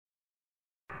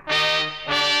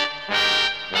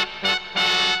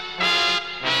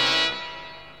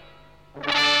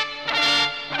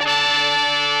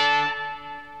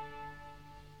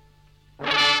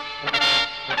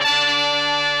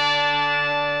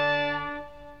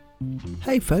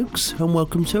Hey folks, and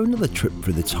welcome to another trip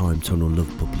through the time tunnel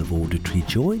love bubble of auditory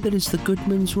joy that is the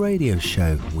Goodman's Radio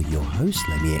Show with your host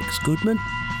Lenny X Goodman,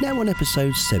 now on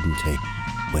episode 70.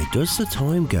 Where does the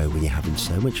time go when you're having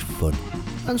so much fun?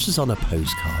 Answers on a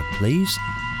postcard, please.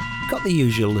 Got the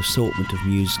usual assortment of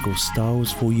musical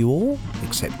styles for you all,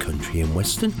 except country and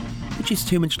western, which is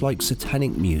too much like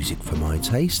satanic music for my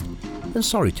taste, and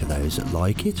sorry to those that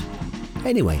like it.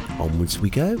 Anyway, onwards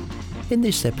we go. In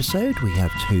this episode we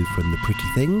have two from the Pretty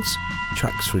Things,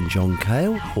 tracks from John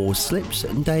Cale, Horslips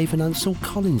and Dave and Ansel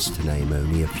Collins to name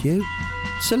only a few.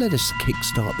 So let us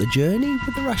kickstart the journey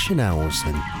with the rationales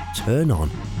and turn on.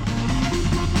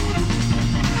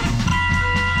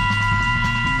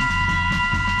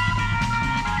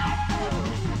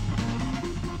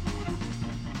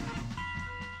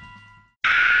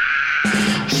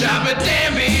 Shop at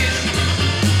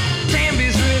Danby's.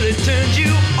 Danby's really turned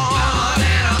you on.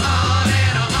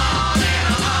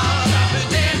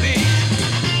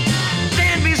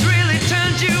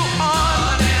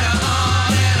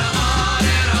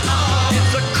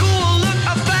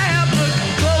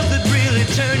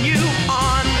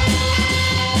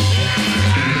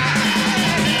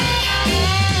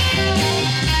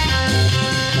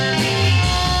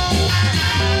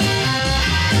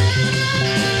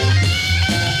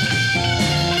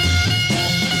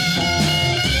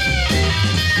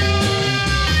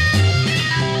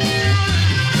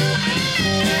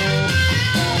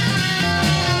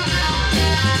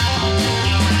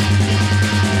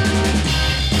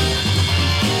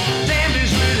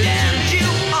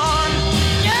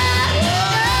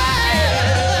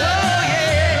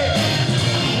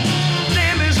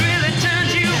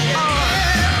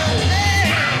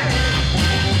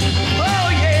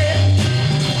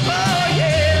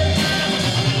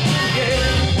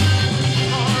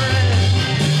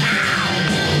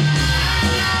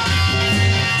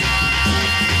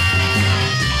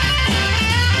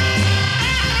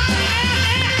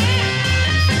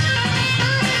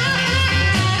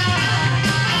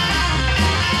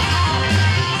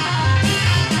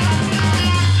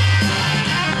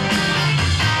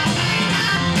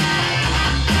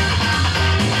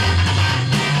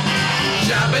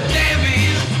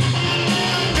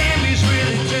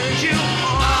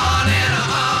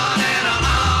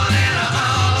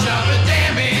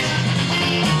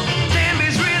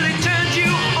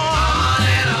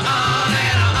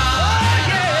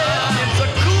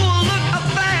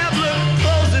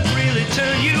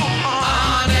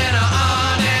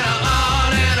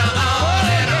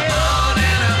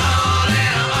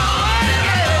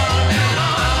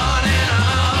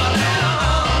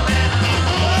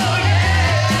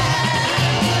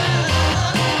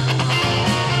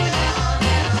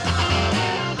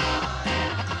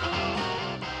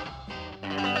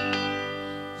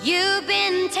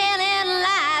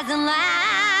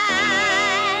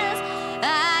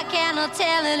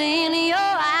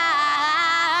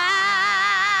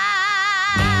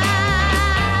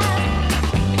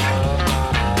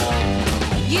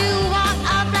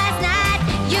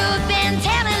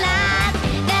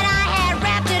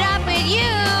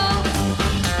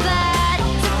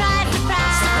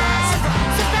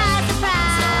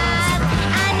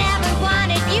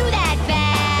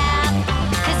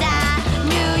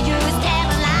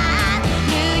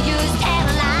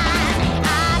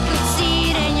 I could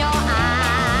see it in your eyes.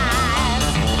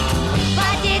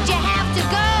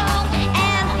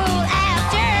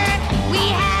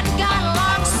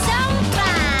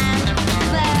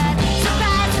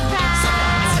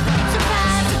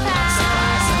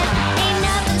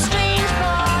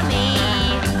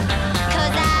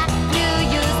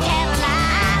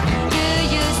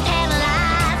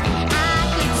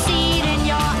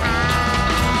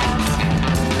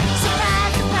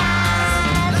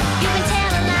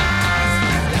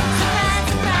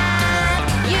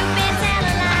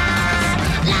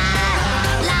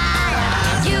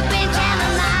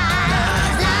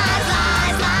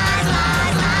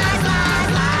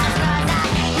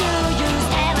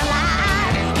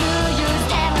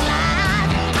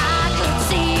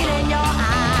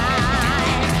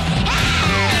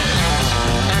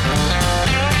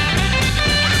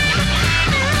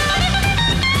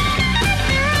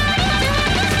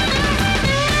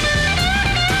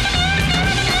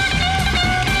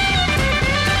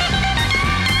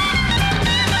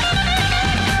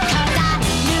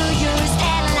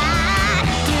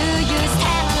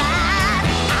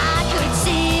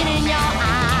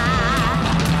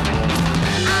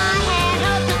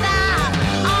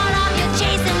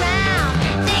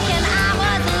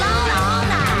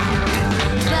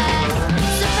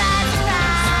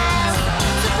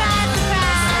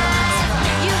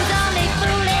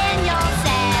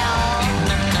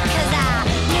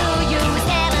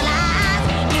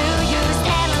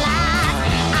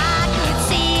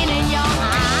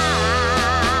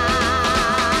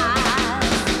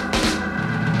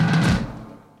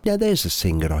 Now there's a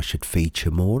singer I should feature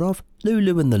more of,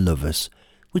 Lulu and the Luvvers,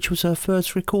 which was her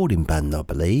first recording band, I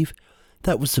believe.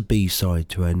 That was the B-side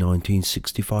to her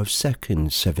 1965 second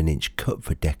 7-inch cut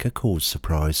for Decca called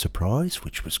Surprise Surprise,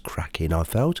 which was cracking, I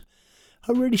felt.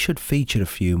 I really should feature a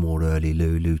few more early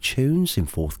Lulu tunes in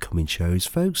forthcoming shows,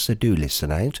 folks, so do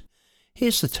listen out.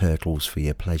 Here's the Turtles for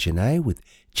your pleasure now with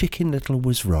Chicken Little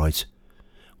Was Right.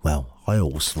 Well, I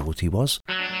always thought he was.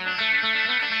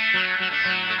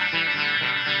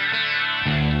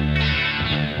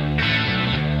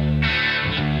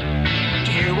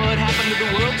 What happened to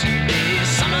the world today?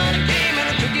 Somebody came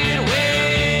and took it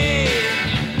away.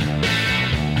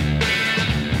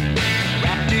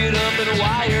 Wrapped it up in a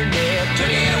wire net, took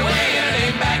it away and it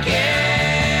ain't back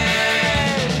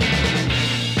yet.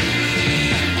 We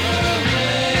were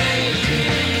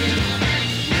waiting,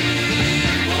 we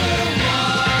were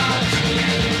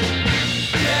watching.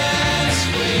 Yes,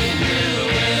 we knew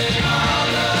it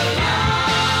all along.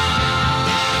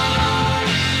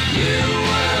 You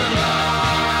were wrong.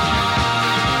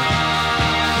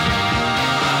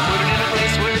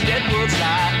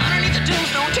 Underneath the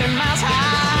tombstone 10 miles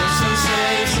high. So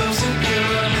safe, so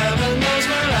secure, heaven knows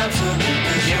we're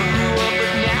absolutely sure. Never grew up,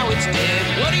 but now it's dead.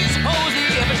 What do you suppose the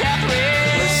epitaph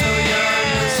read? We're so young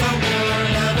and so pure,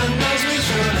 heaven knows we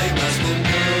surely must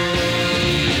endure.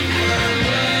 We were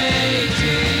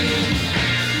waiting,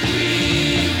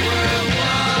 we were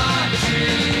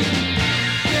watching.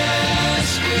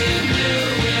 Yes, we knew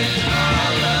it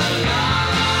all along.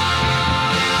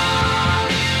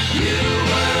 You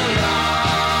were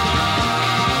wrong,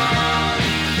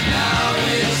 now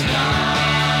it's gone.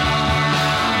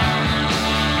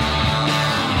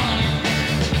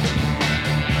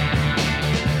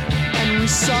 And we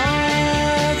saw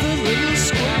the little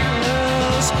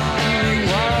squirrels, and we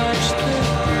watched the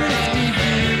thrifty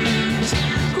bees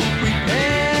who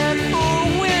prepared for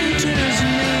winter's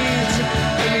needs,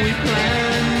 and we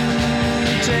planted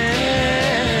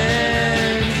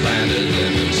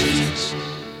lemon seeds.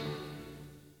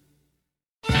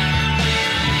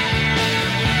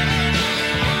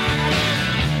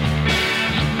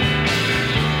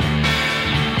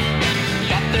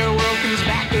 That their world comes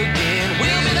back again.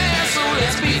 We'll be there, so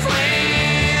let's be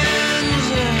friends.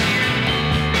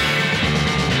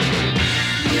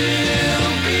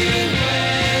 We'll be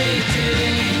waiting.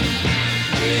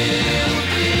 We'll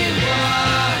be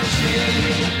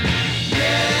watching.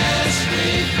 Yes,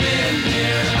 we've been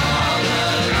here all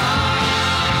along.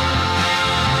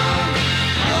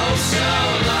 Oh, so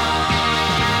long.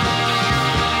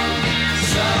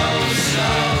 So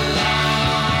long.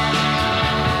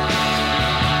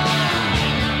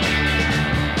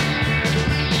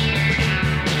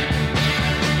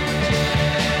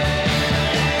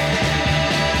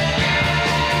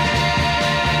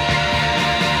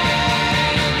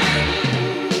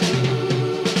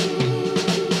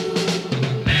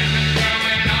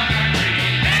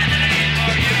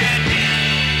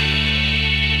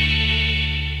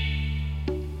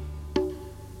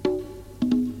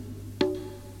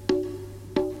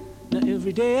 Now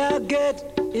every day I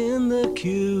get in the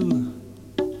queue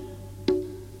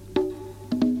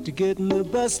to get in the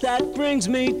bus that brings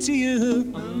me to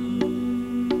you.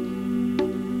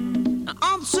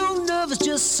 I'm so nervous,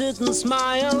 just sit and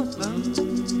smile.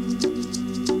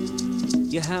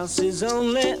 Your house is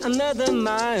only another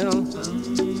mile.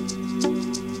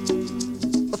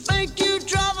 Well, thank you,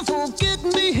 driver, for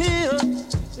getting me here.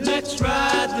 Let's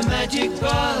ride the magic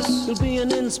bus. There'll be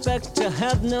an inspector,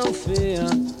 have no fear.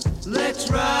 Let's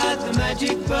ride the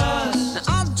magic bus. Now,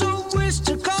 I don't wish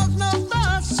to cause no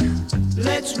fuss.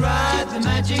 Let's ride the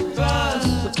magic bus.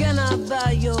 But can I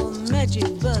buy your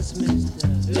magic bus, mister?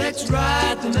 Let's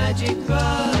ride the magic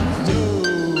bus. No.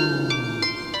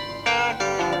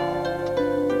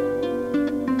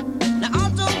 Now, I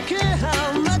don't care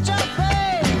how much I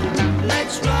pay.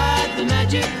 Let's ride the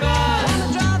magic bus.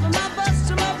 I'm driving my bus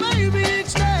to my baby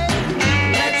each day.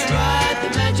 Let's ride the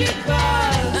magic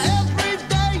bus. Now, every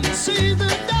day you see the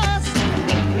dust.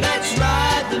 Let's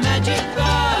ride the magic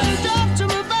bus. Drive to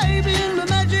my baby in the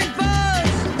magic bus.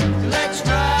 Let's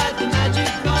ride the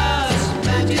magic bus.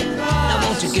 Magic bus. Now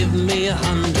won't you give me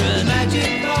 100?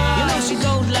 Magic bus. You know she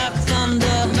goes like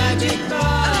thunder. Magic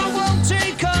bus. And I won't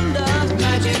take under.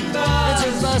 Magic bus.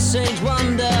 It's a bus age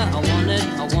wonder. I want it,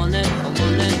 I want it, I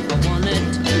want it, I want it.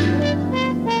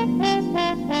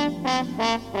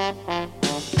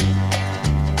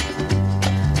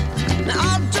 Now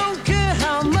I don't care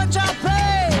how much I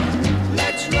pay.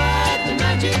 Let's ride the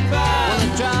magic bus. Well,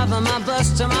 I'm driving my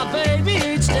bus to my baby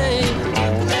each day.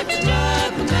 Let's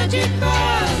ride the magic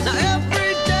bus. Now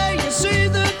every day you see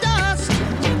the dust.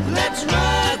 Let's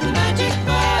ride the magic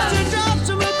bus.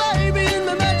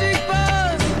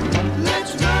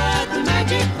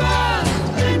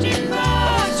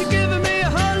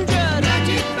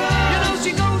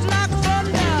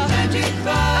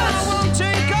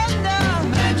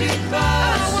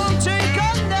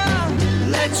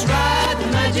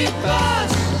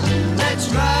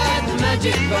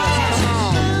 magic bus.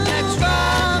 Let's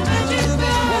ride the magic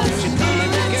bus. Won't you come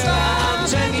and let's ride,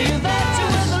 take you back to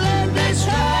Wonderland. Let's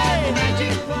ride the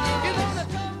magic bus. You're gonna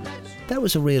come, let's ride. That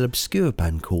was a real obscure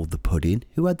band called The Pudding,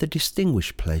 who had the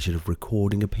distinguished pleasure of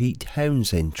recording a Pete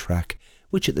Townsend track,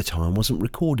 which at the time wasn't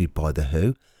recorded by The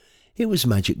Who. It was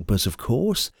Magic Buzz, of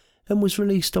course, and was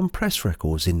released on Press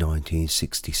Records in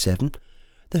 1967.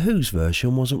 The Who's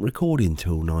version wasn't recorded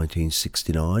until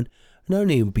 1969, and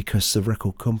only because the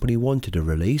record company wanted a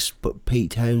release, but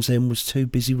Pete Townsend was too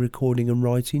busy recording and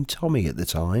writing Tommy at the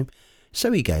time,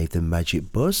 so he gave them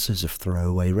Magic Buzz as a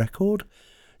throwaway record.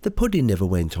 The Pudding never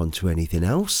went on to anything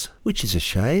else, which is a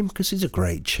shame because it's a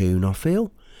great tune, I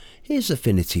feel. Here's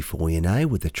Affinity for you now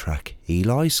with the track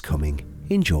Elis Coming.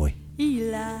 Enjoy.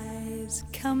 Elis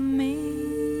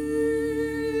coming,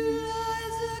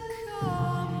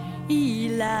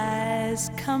 Elis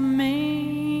coming.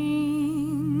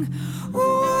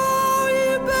 Oh,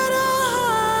 you better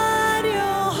hide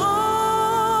your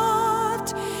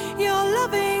heart, your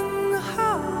loving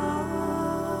heart.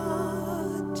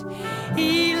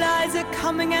 Elis are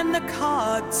coming and the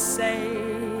cards say,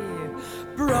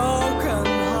 broken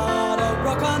heart, a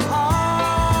broken heart.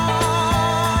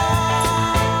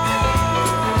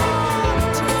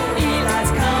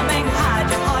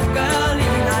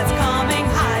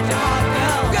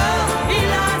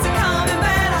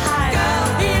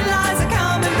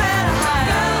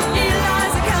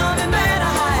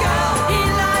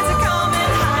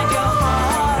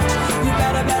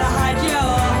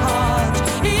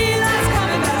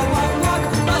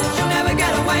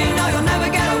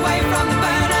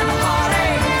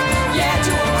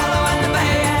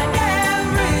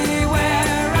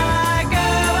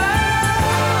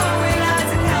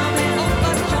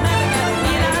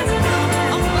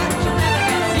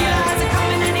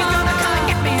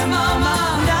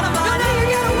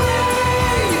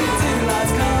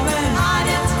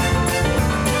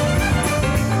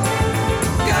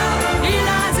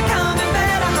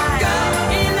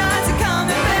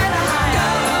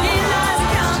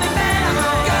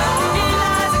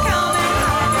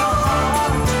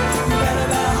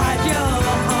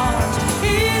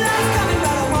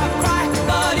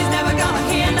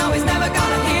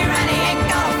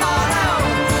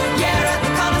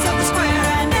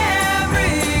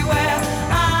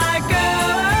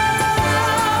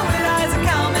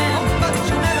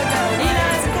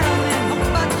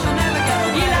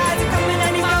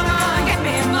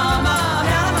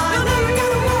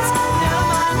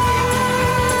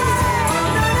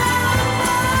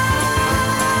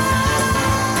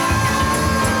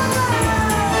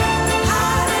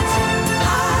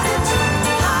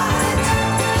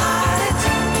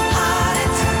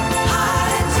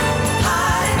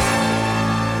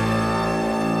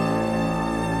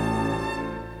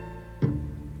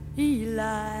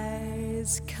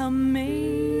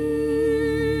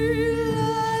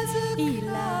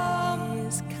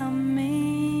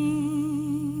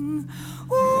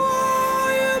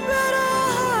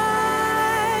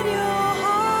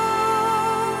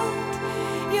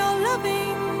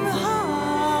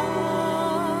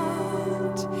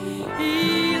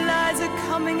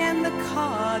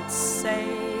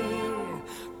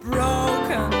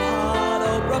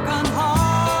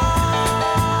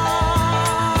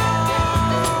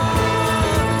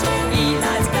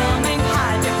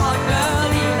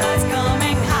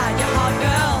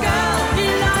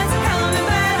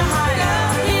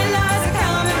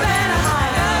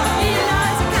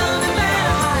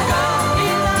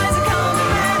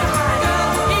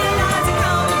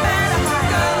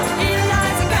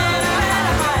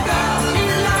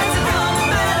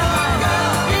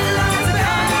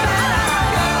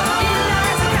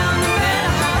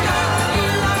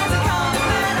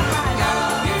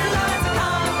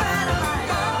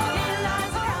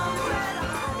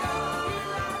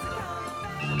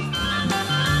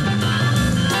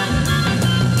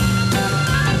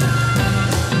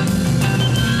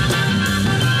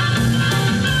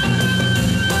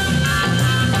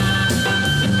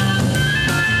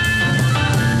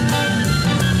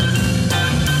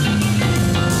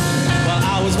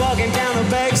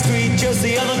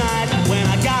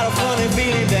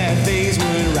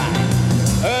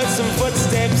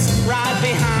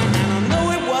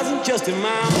 Just in my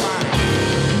mind.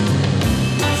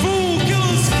 Fool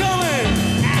killer's coming.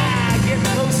 Getting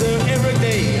closer every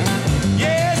day.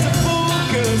 Yes, the fool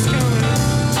killer's coming.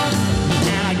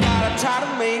 And I gotta try to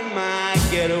make my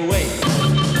getaway.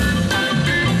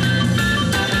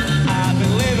 I've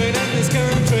been living in this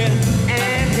country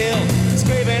and hill,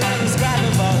 scraping and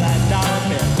scratching for that dollar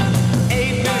bill.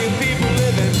 8 million people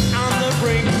living on the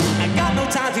brink. I got no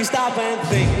time to stop and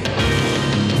think.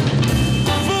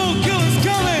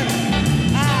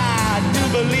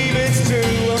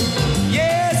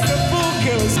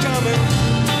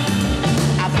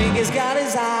 he's got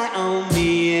his eye on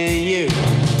me and you.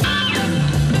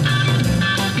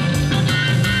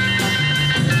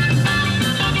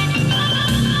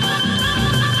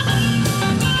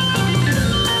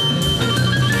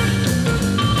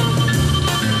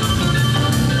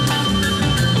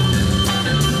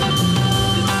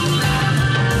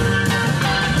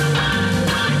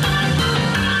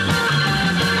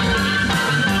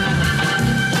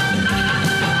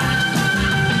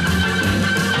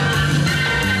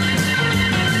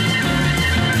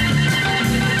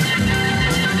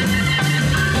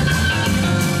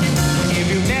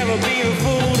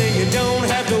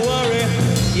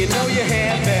 You know you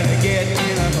had better get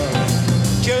in a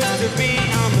hurry. Just to be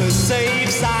on the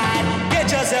safe side,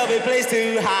 get yourself a place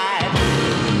to hide.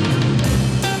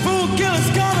 Fool killer's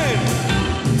coming,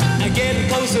 and getting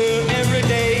closer every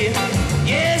day.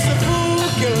 Yes, the fool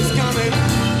killer's coming,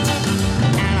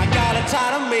 and I gotta try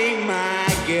to make my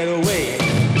getaway.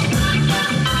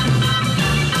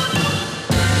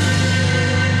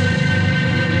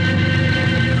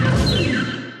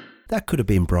 That could have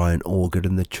been Brian Auger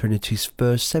and the Trinity's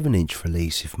first 7-inch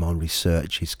release if my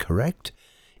research is correct.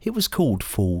 It was called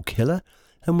Fool Killer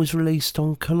and was released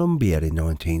on Columbia in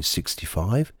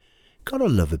 1965. Gotta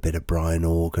love a bit of Brian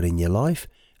Auger in your life,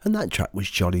 and that track was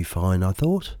jolly fine, I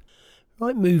thought.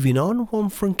 Right, moving on, one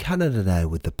from Canada now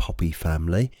with the Poppy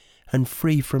Family and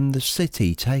Free from the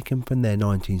City, taken from their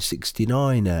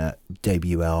 1969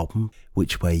 debut album,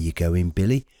 Which Way You Going,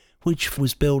 Billy, which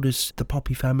was billed as the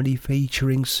Poppy Family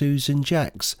featuring Susan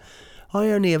Jacks. I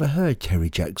only ever heard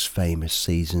Terry Jacks' famous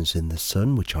Seasons in the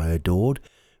Sun, which I adored,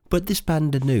 but this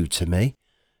band are new to me.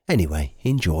 Anyway,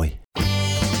 enjoy.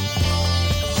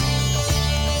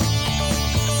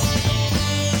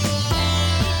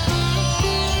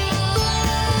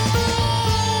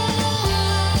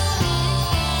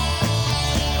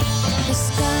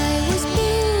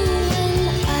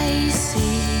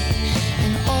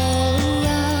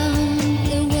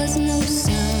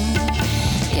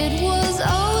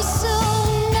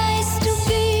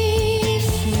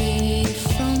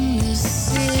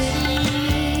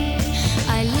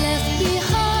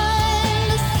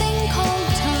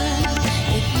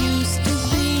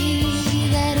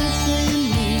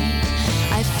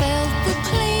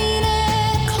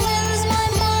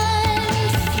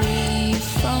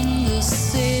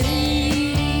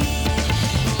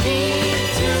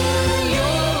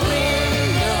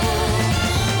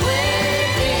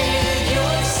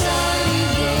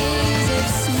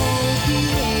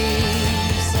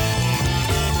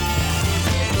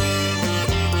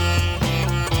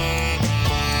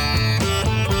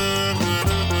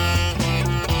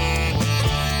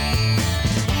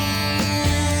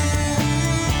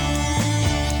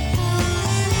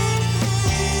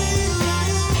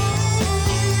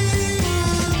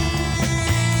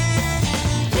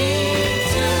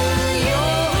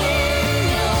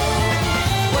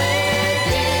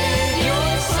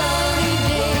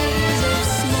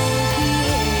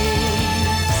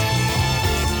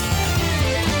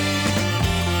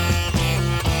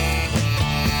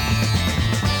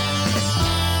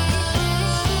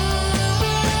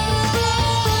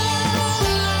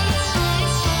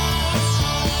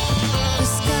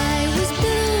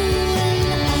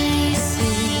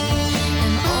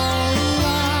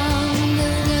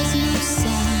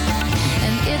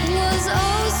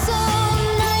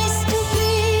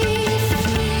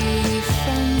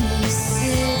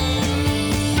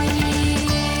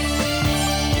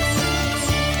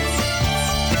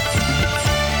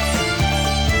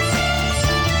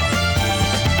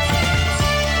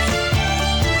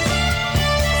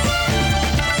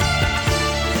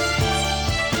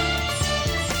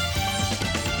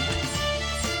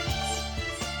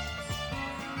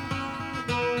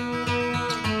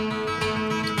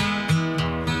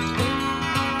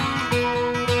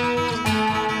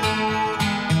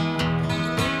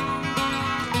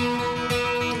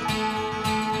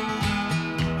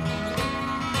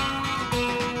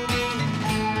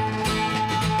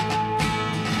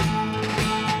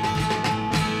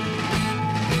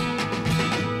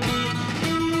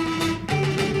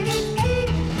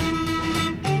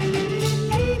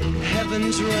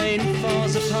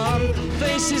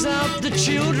 Faces out the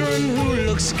children who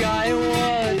look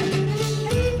skyward,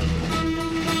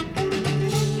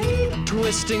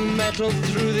 twisting metal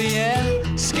through the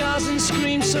air, scars and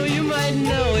screams so you might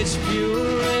know it's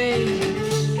pure rain.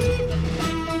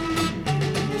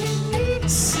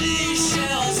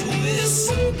 Seashells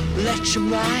whistle, let your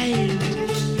mind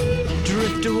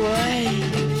drift away.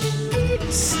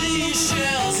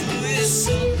 Seashells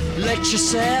whistle, let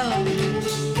yourself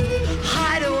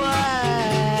hide away.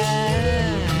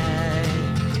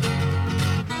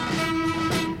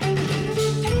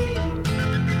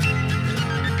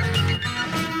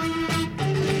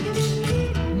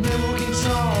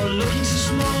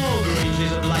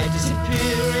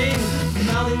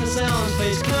 sounds,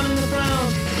 face cunning the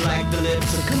frowns, like the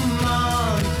lips of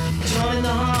command. Turning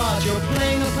the heart, you're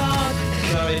playing a part.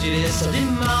 Courage it is so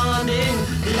demanding.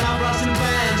 Loud brass and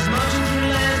bands, marching through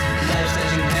lands. Life's that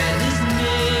you had is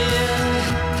near.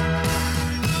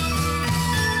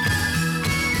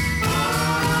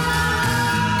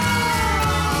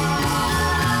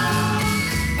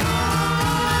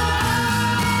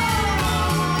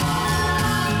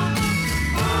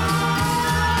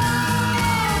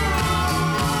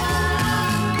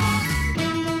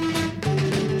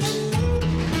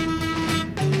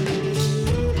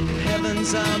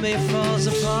 Army falls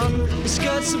upon the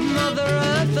skirts of Mother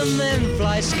Earth and then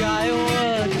fly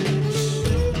skyward,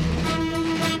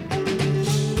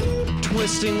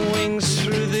 twisting wings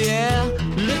through the air,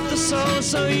 lift the soul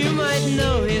so you might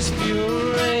know his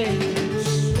fury.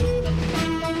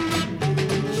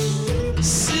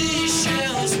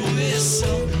 Seashells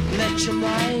whistle, let your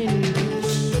mind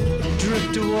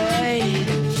drift away.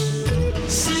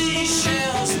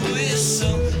 Seashells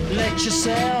whistle, let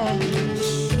yourself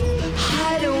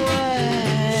hide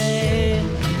away.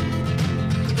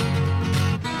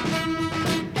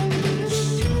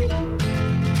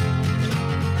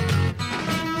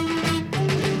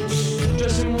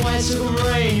 Dressed in white silk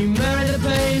rain, marry the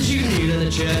pains you need in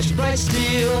the church. Bright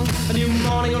steel, a new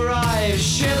morning arrives.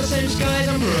 Share the same skies,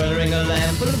 I'm brotherring a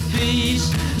lamp full of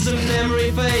peace. As the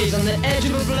memory fades on the edge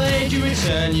of a blade, you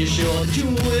return, you're sure that you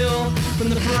will. From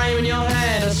the frame in your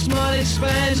hand, a smile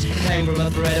expands, hang from a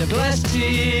thread of glass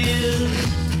tears.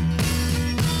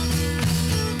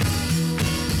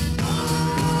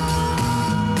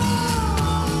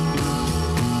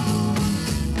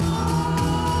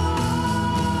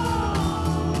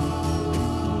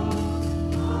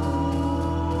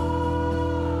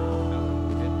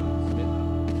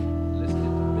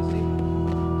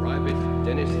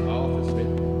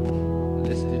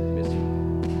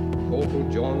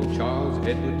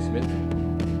 Edward Smith,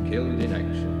 killed in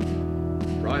action.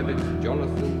 Private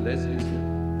Jonathan Leslie Smith,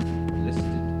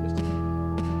 listed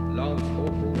missing. Lance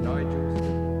Corporal Nigel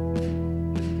Smith,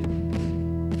 listed missing.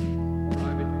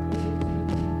 Private Paul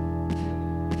Smith,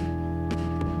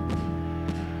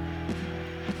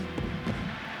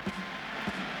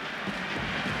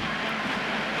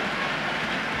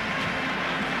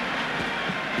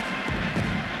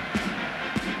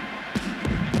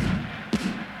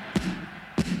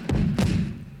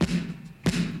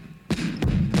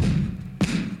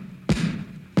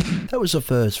 That was a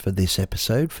first for this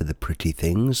episode for the Pretty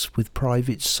Things with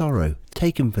Private Sorrow,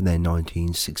 taken from their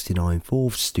 1969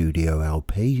 fourth studio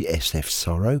LP, SF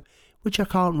Sorrow, which I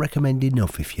can't recommend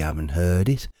enough if you haven't heard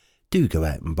it. Do go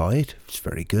out and buy it, it's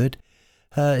very good.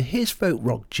 Here's folk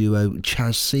rock duo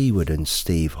Chaz Seward and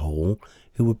Steve Hall,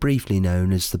 who were briefly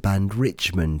known as the band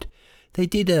Richmond. They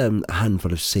did a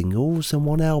handful of singles and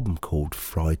one album called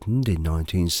Frightened in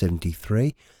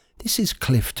 1973. This is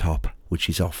Clifftop, which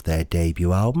is off their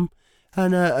debut album.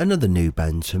 And another new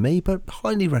band to me, but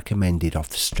highly recommended off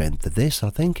the strength of this, I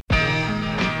think.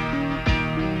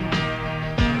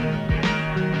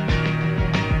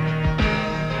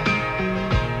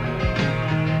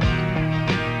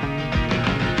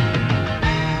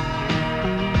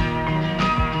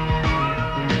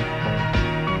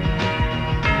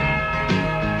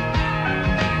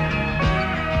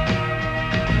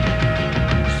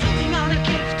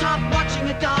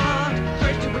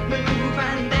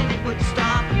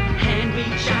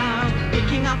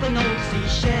 An old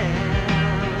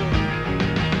seashell.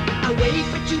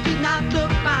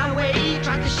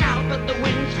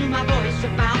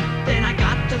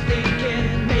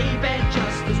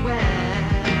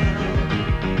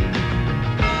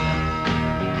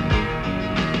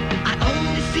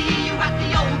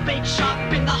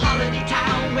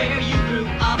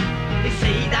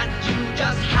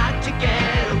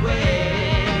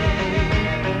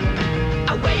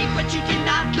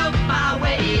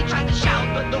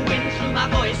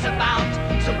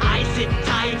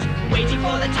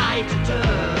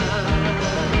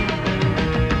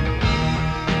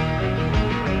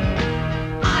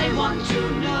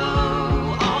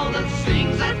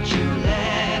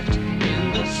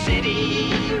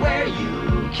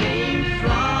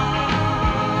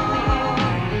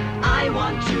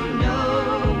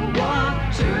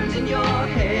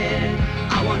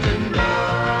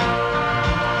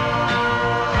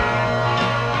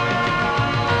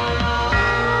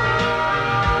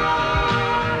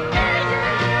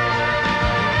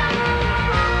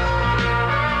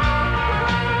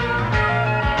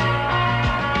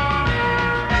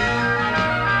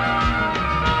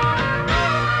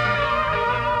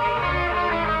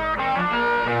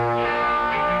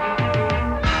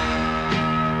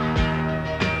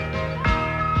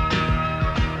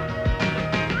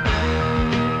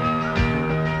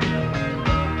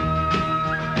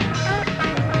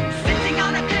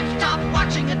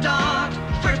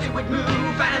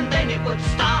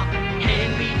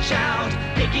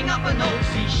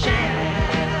 rosy shell.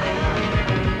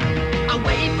 I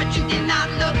waved, but you did not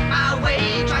look my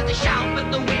way. Tried to shout,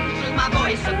 but the wind threw my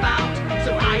voice about.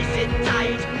 So I sit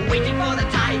tight, waiting for the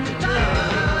tide to turn.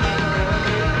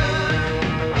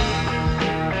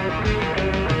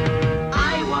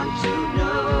 I want to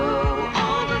know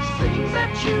all the things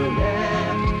that you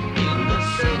left in the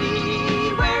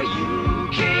city where you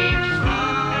came from.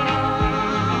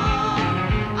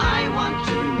 I want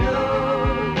to know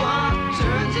what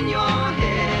turns in your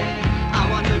head. I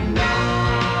want to know.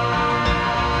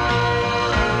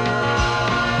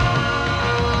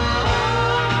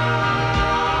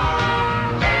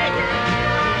 Yeah, yeah.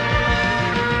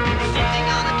 Sitting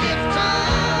on a cliff top.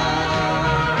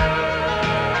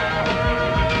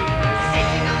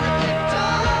 Sitting on a cliff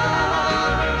top.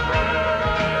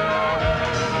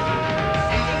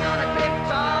 Sitting on a cliff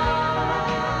top.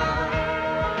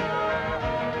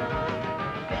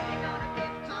 Sitting on a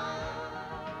cliff top.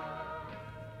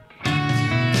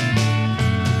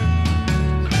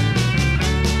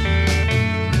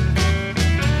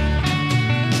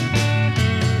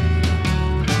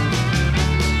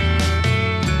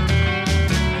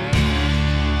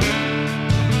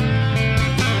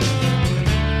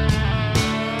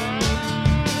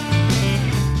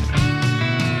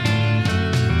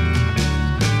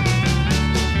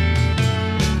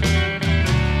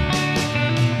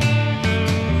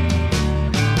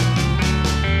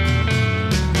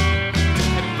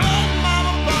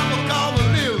 Mama, Papa called a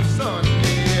little son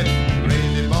dead.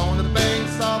 Raised him on the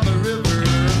banks of the river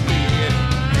bed.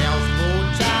 Houseboat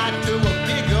tied to a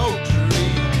big oak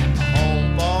tree. A home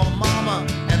for Mama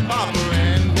and Papa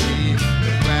and me.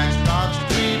 The black Rock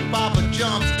Street, Papa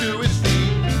jumps to his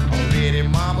feet. Already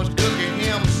Mama's cooking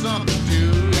him something to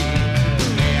eat.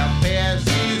 Half past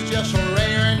he's just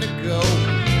raring to go.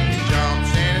 He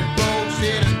jumps in his boat,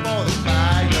 sitting for the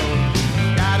bayou.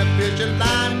 Gotta fish a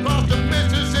line across the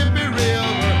Mississippi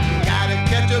River. Gotta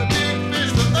catch a big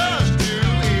fish for us to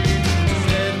eat.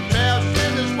 Setting traps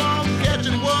in the swamp,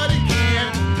 catching what he can.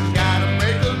 Gotta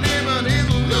make a living, he's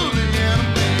a Louisiana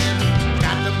man.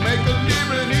 Got to make a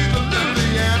living, he's a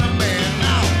Louisiana man.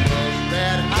 Now,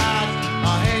 red hides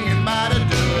are hanging by the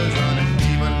dozen.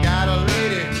 Even got a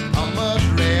lady, a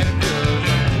muskrat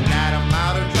dozen. Got him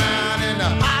out of drown in the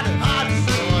hot, hot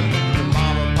sun. The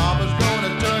mama, papa's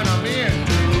gonna turn him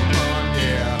into one,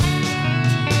 yeah.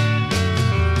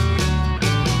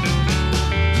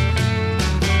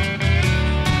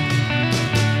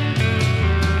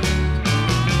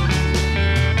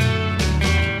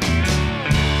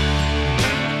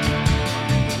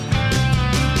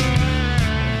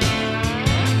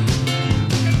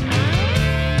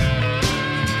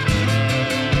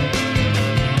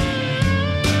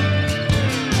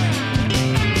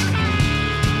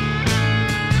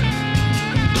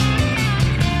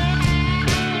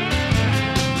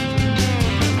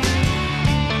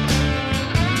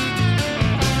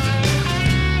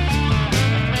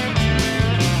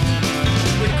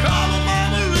 We call my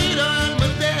mama Rita and my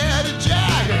daddy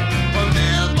Jagger. My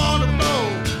little on the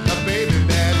boat, a baby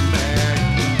daddy Mac.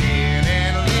 Ian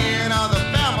and Lynn are the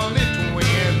family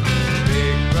twins.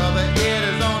 Big brother Ed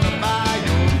is on the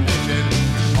bayou fishing.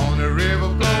 On the river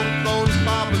floats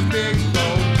Papa's big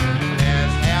boat.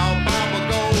 That's how Papa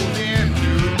goes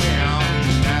into town.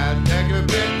 Now take a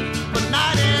bit, but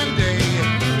night and day.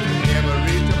 Never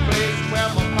reach a place where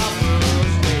my papa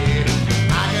stay.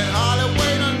 I can hardly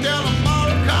wait until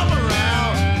tomorrow come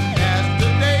around. That's the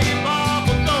day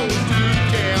Papa goes to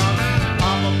town.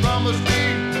 Papa promised me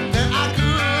that I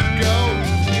could go.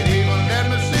 It even let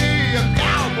me see a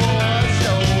cowboy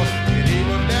show. It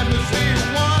even let me see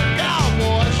one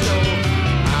cowboy show.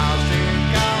 I've seen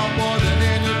cowboys and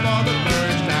Indians for the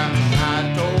first time. I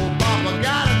told Papa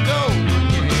gotta go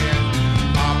again.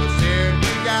 Papa said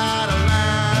we got a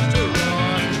line to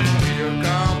run. We'll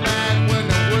come back when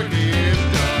the work is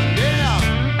done. Yeah,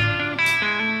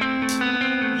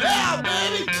 yeah,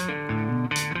 baby.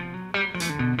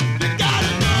 You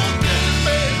gotta know fishing,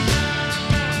 baby.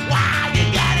 Why you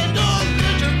gotta know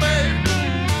fishing, baby?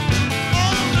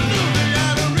 On the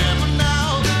Louisiana River now.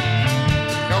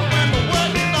 'Cause when the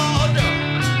work is all done,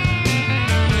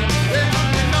 well,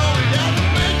 you know we got to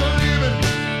make a living.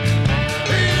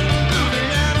 Being a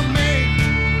Louisiana man.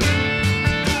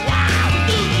 Wow,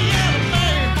 Louisiana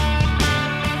man.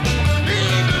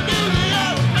 Being a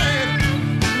Louisiana man.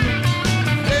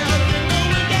 Well, you know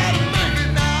we gotta make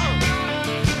it now.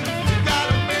 We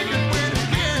gotta make it when we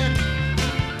can.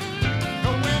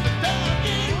 'Cause when the time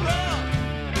gets rough,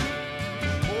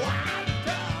 wow, the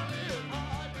time is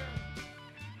hard.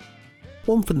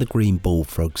 One from the Green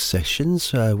Bullfrog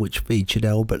sessions, which featured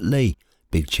Albert Lee.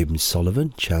 Big Jim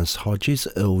Sullivan, Chaz Hodges,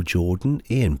 Earl Jordan,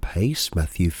 Ian Pace,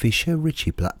 Matthew Fisher,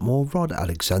 Richie Blackmore, Rod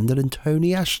Alexander and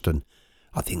Tony Ashton.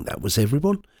 I think that was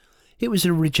everyone. It was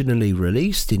originally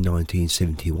released in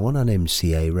 1971 on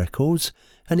MCA Records,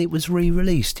 and it was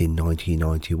re-released in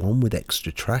 1991 with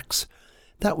extra tracks.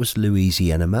 That was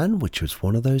Louisiana Man, which was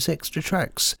one of those extra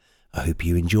tracks. I hope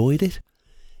you enjoyed it.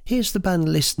 Here's the band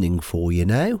listening for you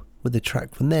now, with a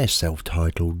track from their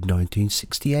self-titled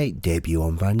 1968 debut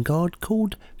on Vanguard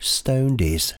called Stoned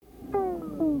Is.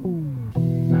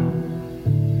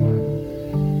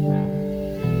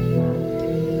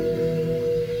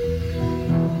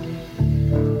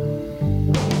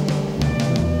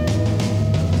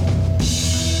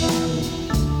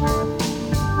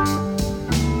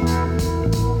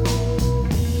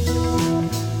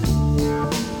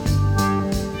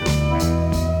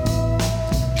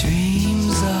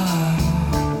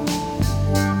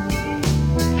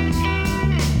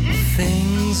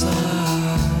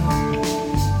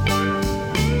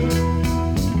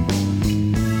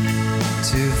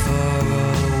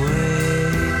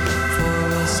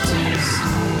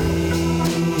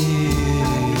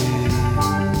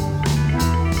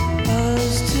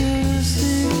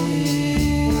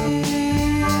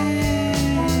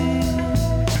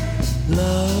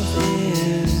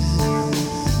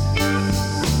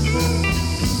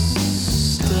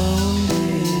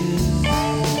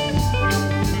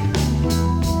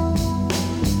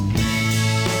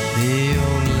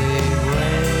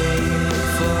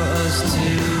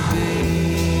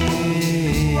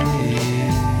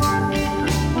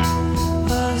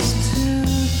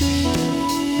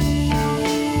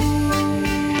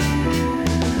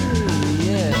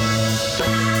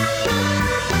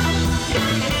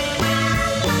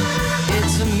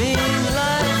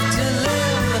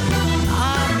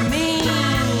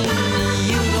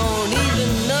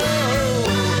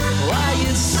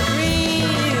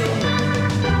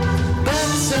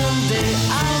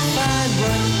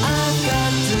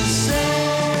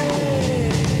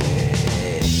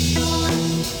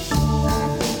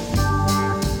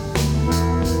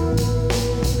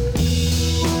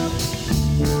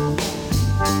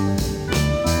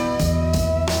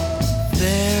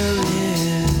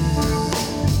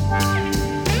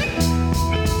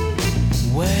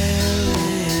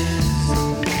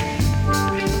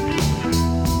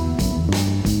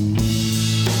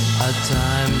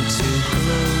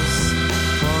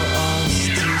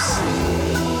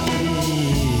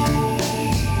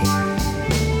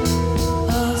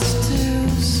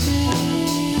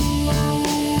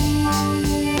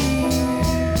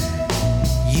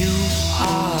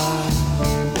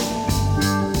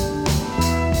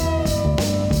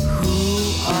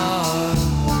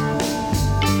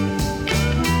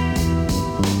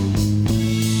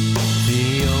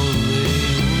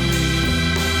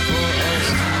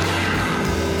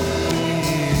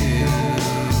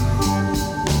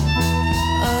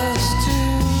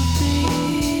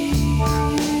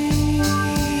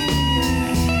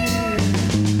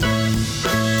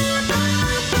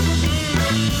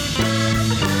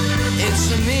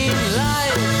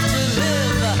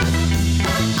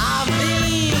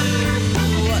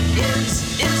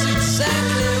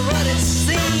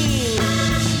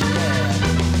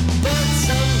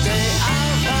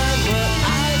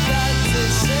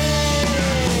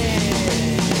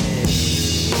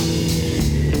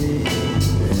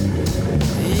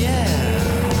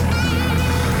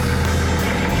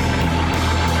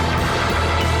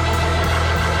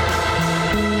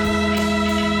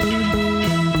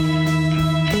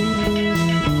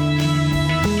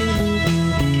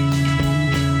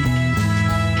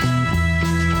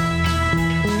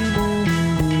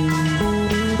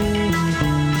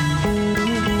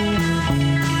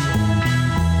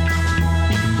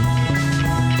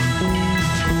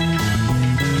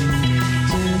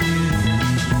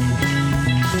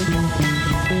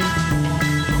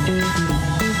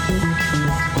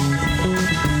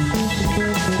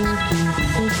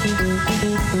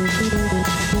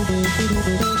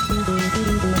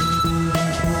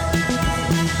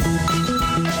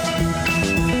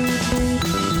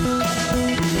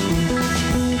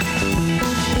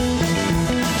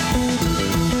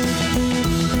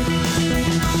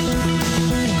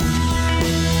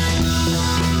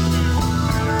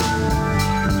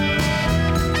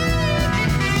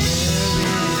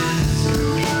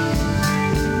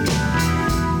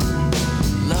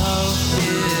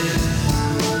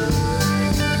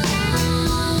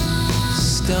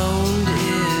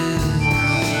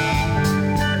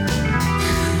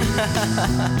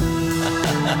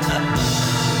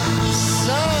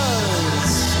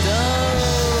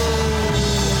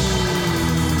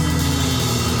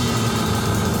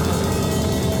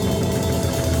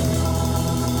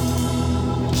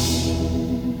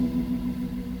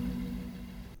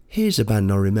 Here's a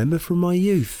band I remember from my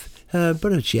youth,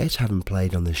 but as yet haven't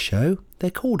played on the show. They're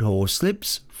called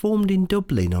Horslips, formed in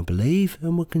Dublin, I believe,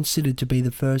 and were considered to be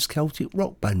the first Celtic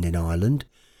rock band in Ireland.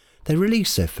 They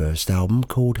released their first album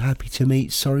called Happy to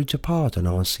Meet, Sorry to Part on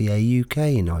RCA UK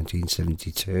in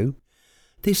 1972.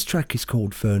 This track is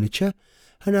called Furniture,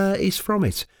 and is from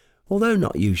it. Although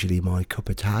not usually my cup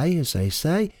of tea, as they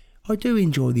say, I do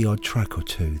enjoy the odd track or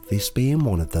two, this being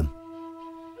one of them.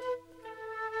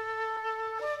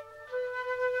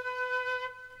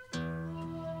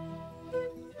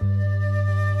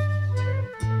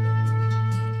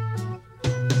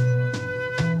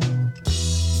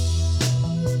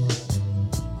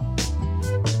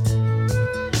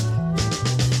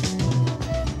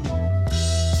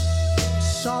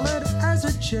 Solid as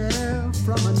a chair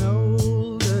from an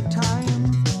older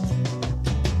time.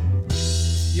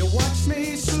 You watch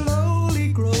me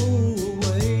slowly grow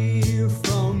away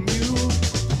from you.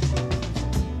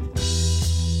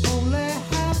 Only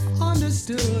half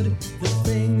understood the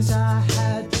things I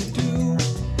had to do,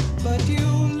 but you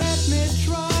let me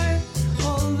try,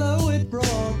 although it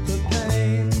brought the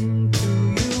pain to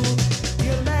you.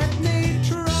 You let me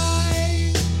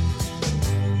try.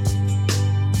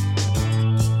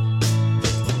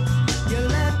 You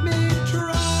let me try.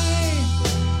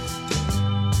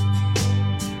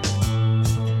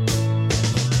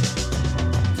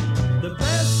 The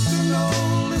best and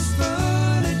oldest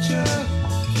furniture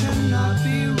cannot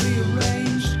be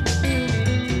rearranged.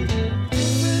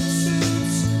 If it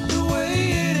suits the way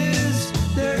it is,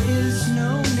 there is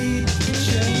no need to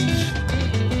change.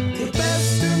 The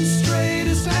best and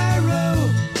straightest arrow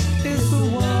is the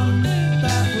one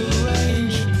that will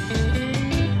range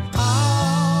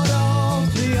out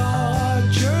of the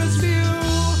archer's view.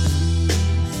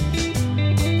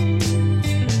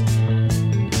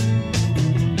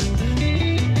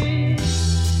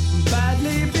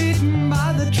 Badly beaten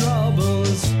by the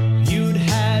troubles you'd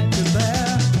had to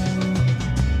bear.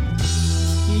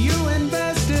 You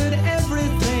invested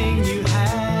everything you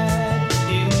had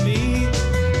in me,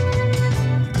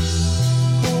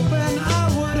 hoping I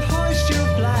would hoist your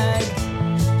flag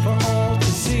for all to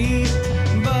see.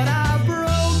 But I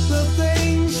broke the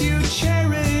things you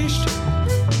cherished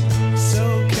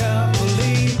so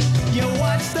carefully. You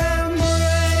watched them break.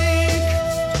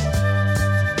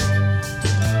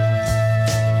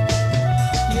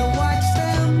 You watched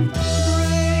them break.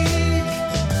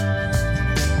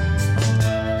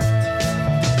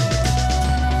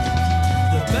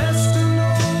 The best and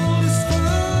oldest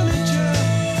furniture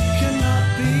cannot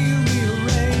be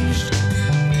rearranged.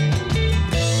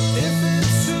 If it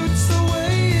suits the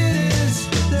way it is,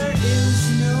 there is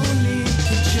no need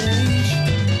to change.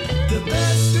 The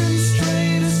best and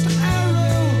straightest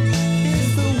arrow is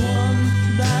the one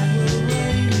that will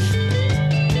range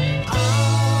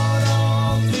out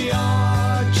of the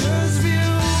archer's view.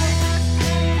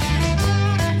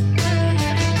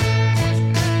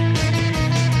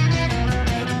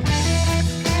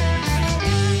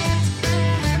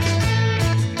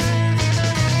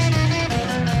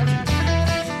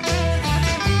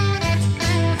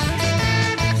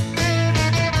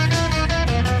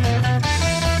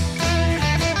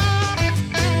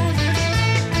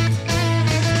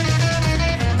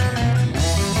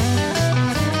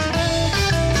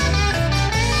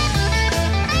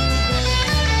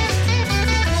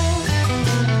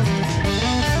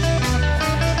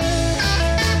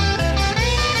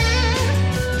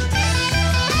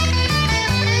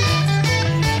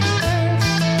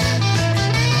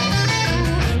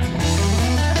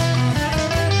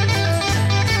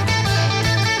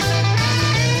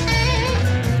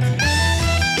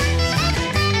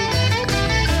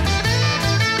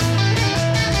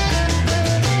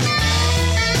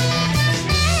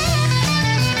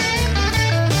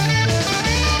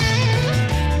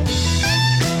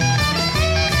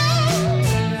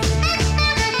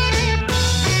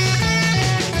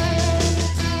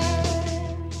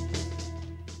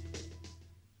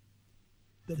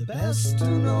 The best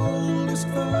and oldest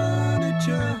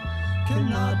furniture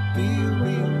cannot be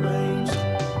rearranged.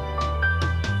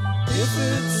 If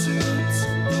it suits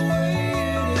the way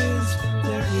it is,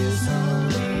 there is no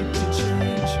need to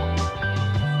change.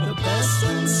 The best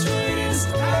and straightest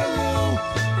arrow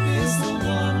is the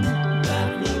one that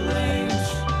will range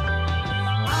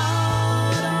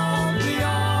out of the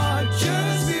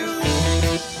archer's view.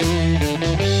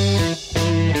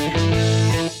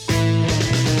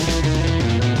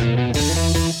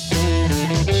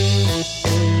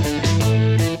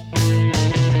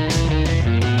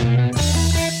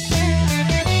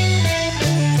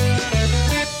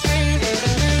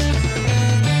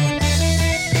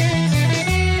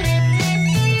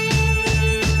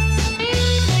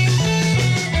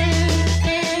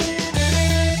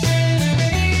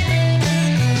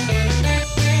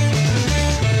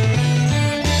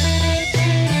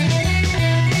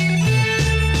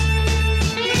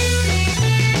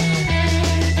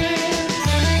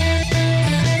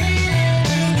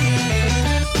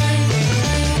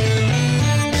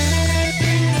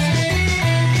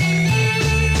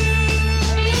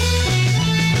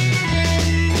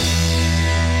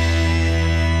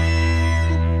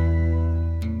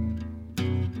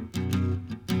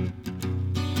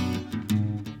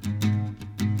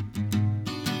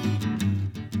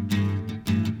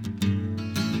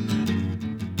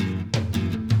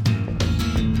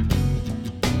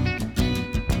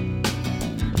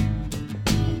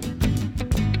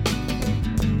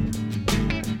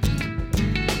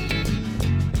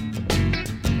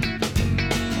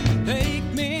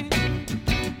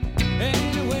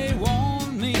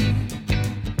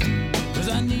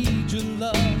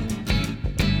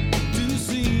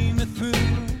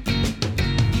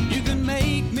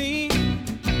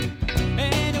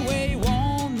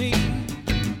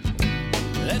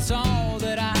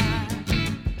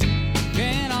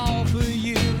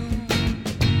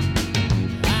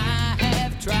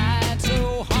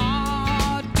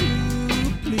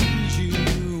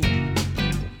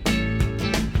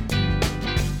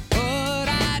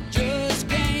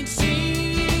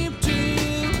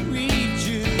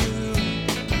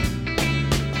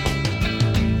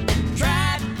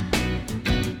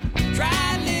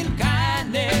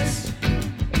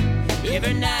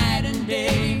 every night and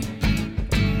day,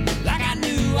 like I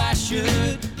knew I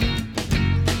should.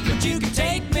 But you could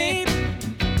take me,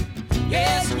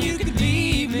 yes, and you could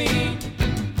leave me,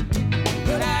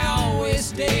 but I always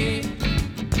stayed,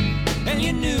 and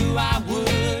you knew I would.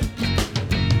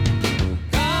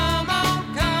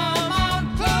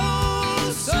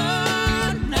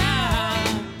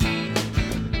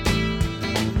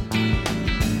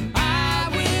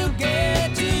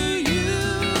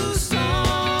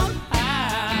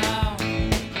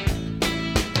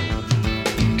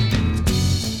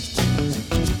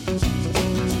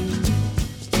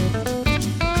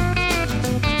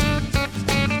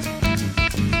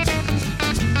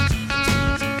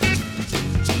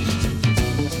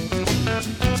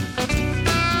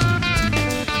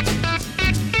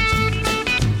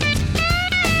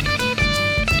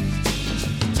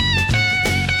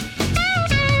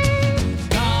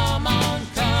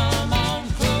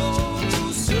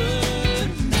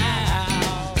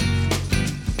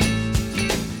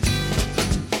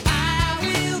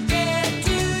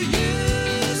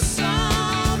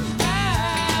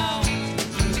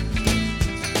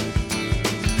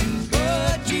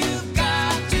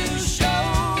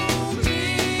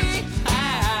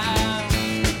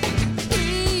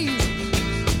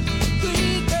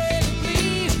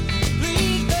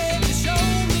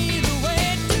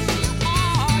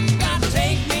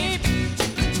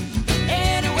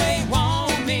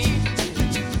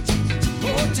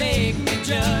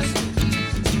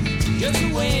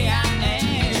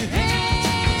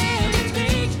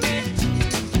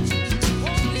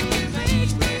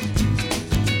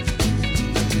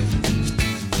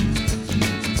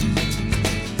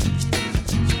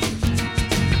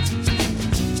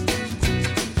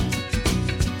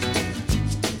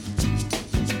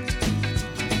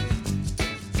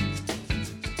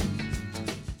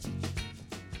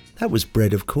 That was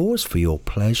Bread, of course, for your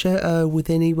pleasure, with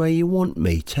Any Way You Want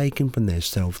Me, taken from their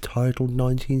self-titled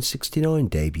 1969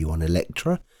 debut on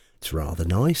Elektra. It's rather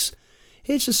nice.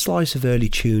 Here's a slice of early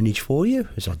tunage for you,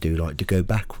 as I do like to go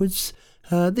backwards.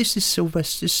 This is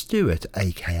Sylvester Stewart,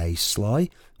 aka Sly,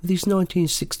 with his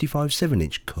 1965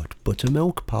 7-inch cut,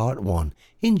 Buttermilk Part 1.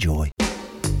 Enjoy.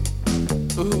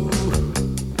 Ooh.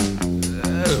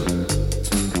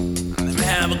 Let me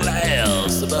have a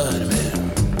glass of Buttermilk.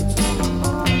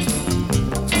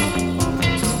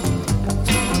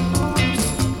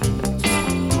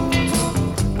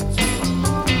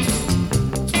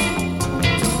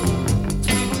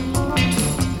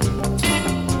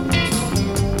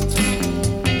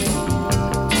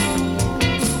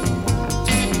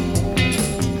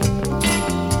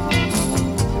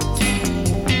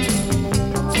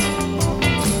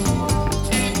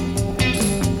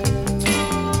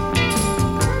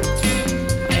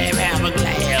 Hey, man.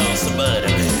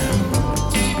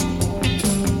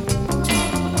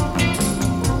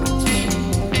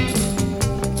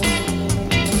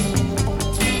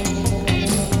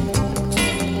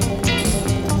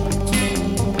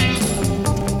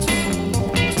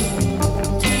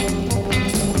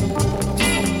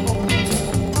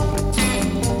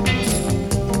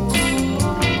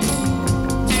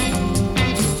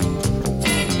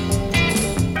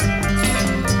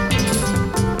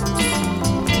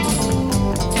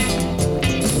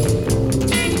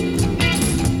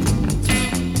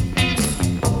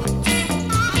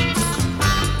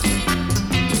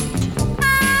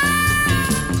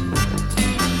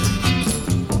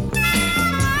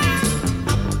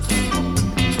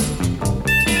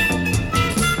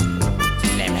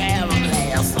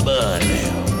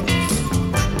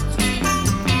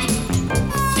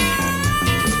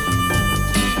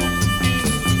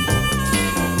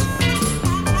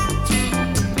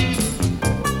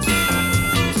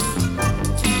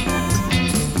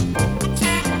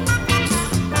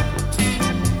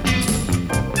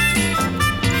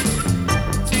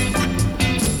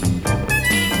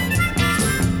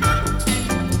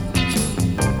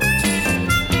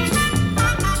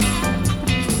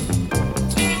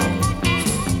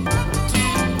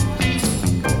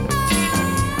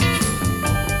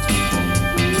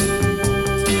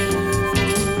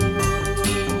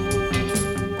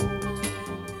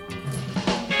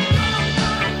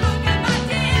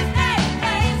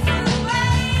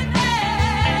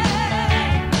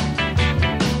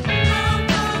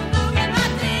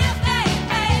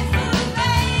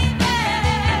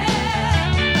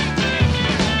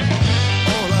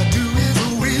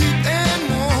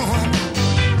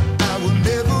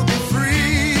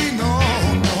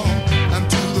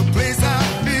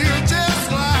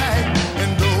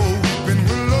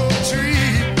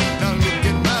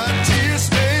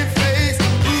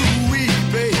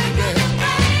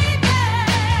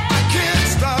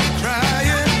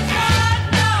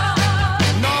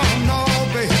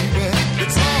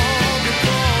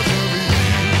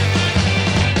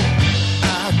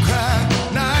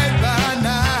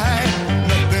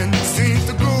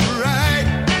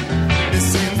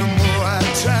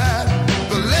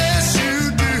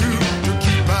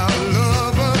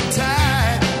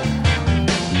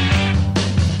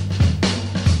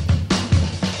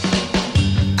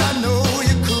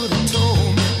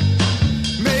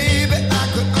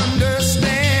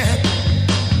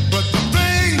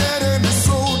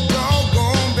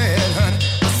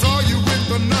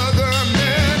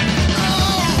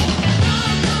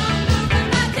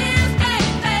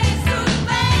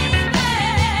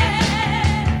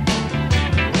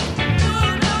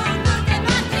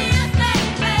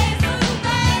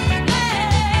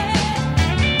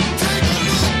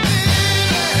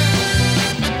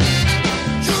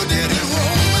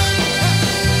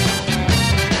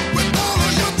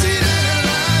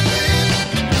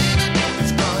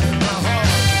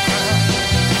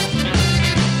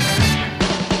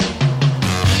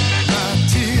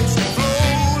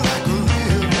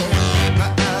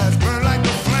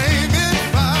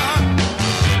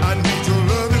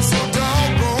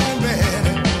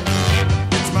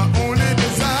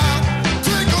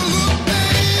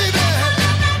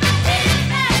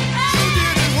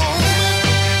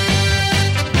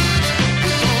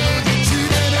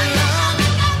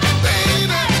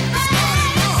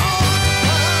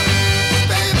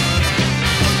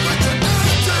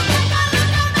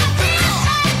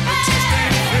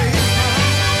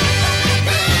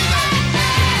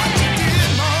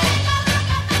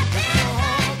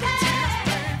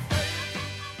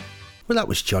 Well, that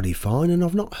was jolly fine, and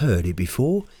I've not heard it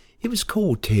before. It was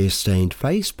called Tear-Stained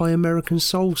Face by American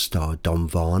soul star Don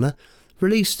Varner,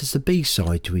 released as the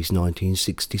B-side to his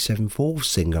 1967 fourth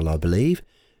single, I believe.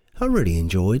 I really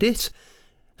enjoyed it.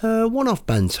 One-off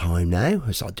band time now,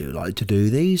 as I do like to do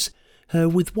these,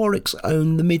 with Warwick's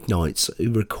own The Midnights,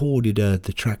 who recorded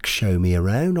the track Show Me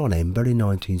Around on Ember in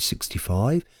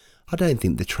 1965. I don't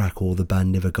think the track or the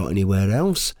band ever got anywhere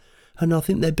else, and I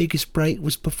think their biggest break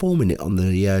was performing it on the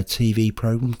TV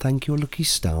programme Thank Your Lucky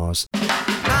Stars. I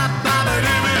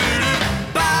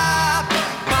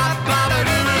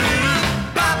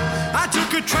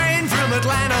took a train from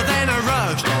Atlanta, then I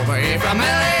rushed over here from LA.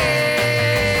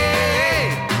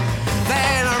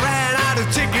 Then I ran out of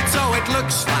tickets, so it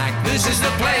looks like this is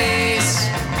the place.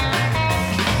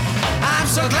 I'm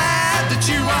so glad that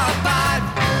you are by.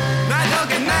 Now don't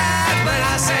get mad when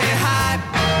I say hi.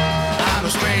 I'm a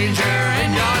stranger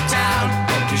in your town.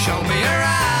 Won't you show me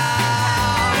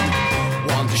around?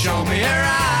 Won't you show me around?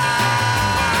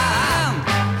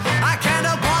 I can't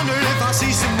help wondering if I see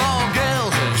some more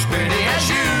girls as pretty as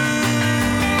you.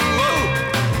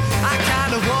 I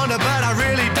kind of wonder, but I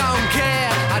really don't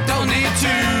care. I don't need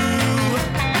to.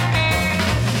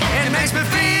 It makes me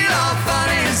feel all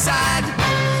funny inside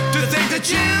to think that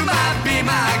you might be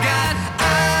my guide.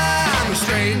 I'm a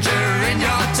stranger in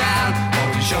your town.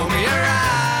 Won't you show me around?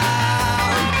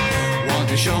 Won't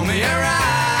you show me around?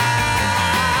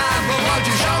 Well, won't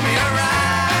you show me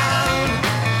around?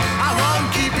 I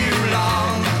won't keep you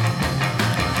long.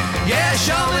 Yeah,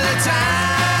 show me the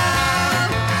town,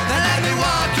 then let me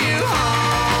walk you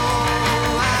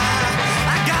home.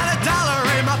 I got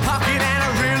 $1 in my pocket and I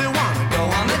really want to go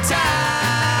on the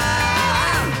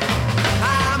town.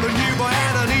 I'm a new boy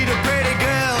and I need a pretty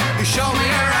girl to show me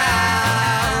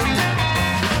around.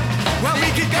 Well,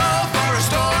 we could go for a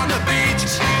stroll on the beach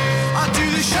or do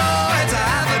the show at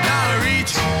 $50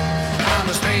 each. I'm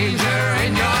a stranger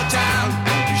in your town.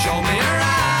 Won't you show me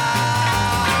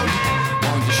around?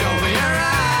 Won't you show me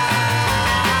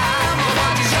around? Well,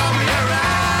 won't you show me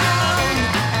around?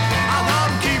 I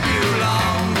won't keep you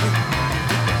long.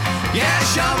 Yeah,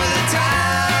 show me the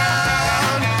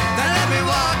town, then let me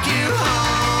walk you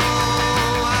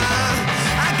home.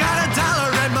 I got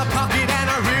 $1 in my pocket and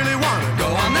I really want to go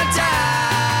on the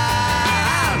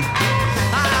town.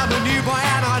 I'm a new boy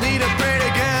and I need a pretty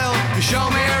girl to show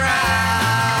me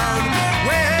around.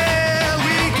 Well,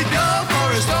 we could go for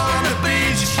a stroll on the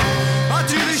beach or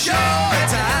do the show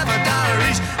at $50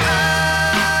 each.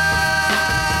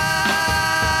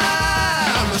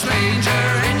 I'm a stranger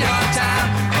in your town.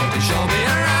 Won't you show me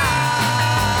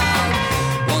around?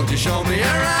 Won't you show me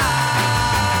around?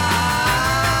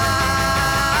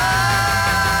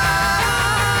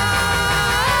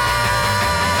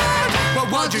 Well,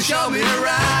 won't you show me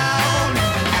around?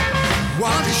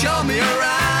 Won't you show me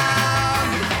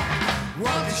around?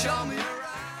 Won't you show me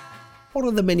around? One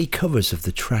of the many covers of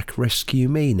the track Rescue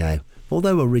Me now.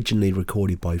 Although originally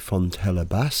recorded by Fontella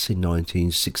Bass in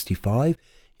 1965,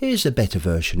 here's a better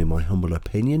version in my humble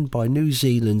opinion by New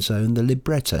Zealand's own the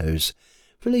Librettos,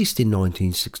 released in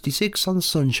 1966 on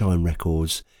Sunshine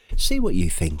Records. See what you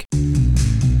think.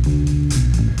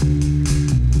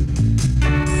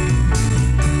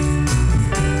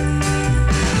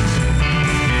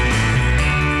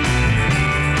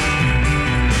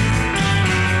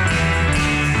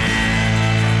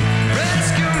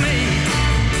 Rescue me,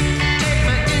 take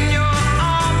me in your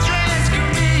arms, rescue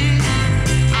me.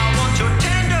 I want your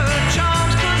tender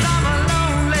charms, 'cause I'm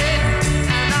lonely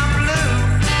and I'm blue.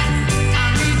 I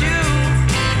need you,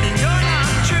 and you're not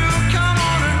true. Come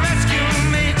on and rescue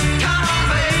me, come on,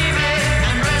 baby.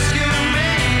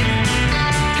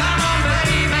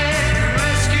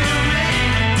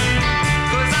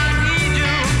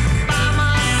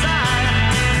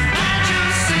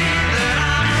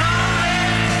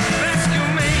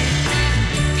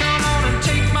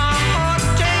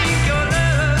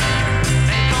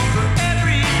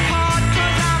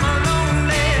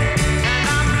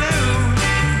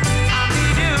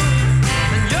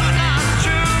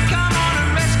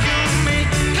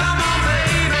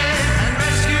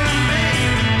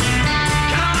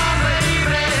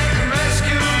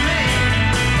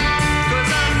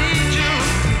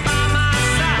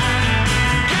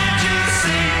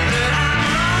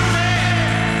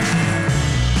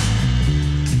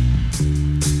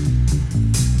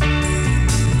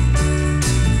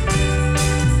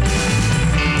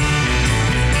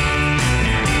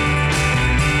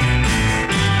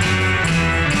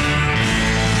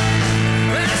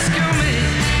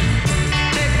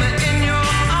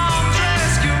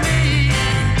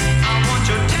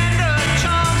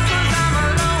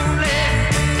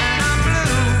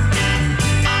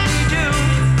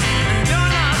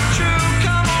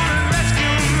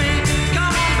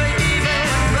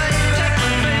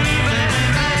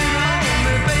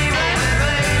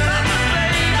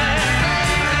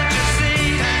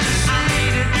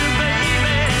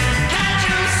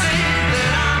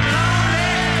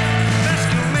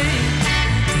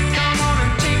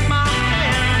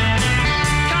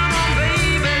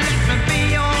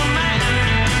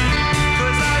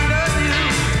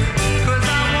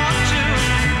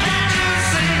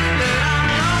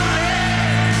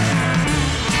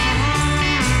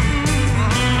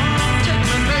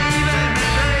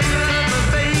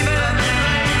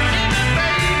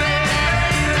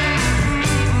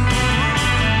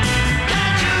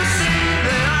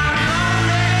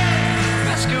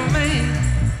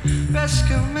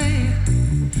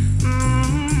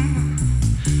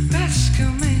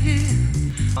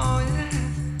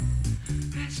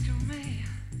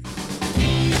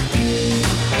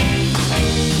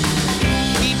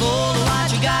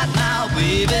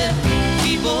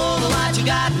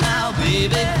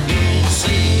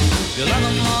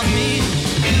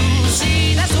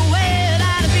 see, that's the way it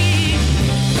ought to be.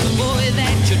 The boy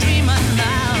that you're dreaming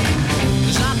about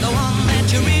is not the one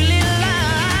that you really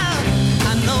love.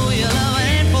 I know your love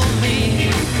ain't for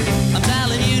me. I'm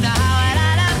telling you now how it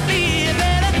ought to be,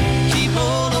 baby. Keep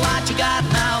hold of what you got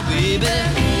now, baby.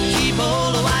 Keep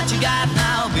hold of what you got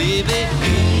now, baby.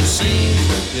 You'll see,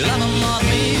 you love him more than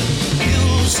me.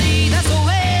 You'll see, that's the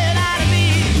way it ought to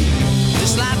be.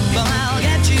 This life I'll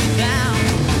get you down.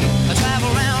 I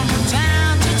travel round from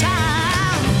town to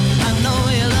town. I know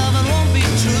your loving won't be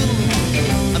true.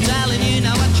 I'm telling you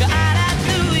now what you ought to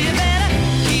do. You better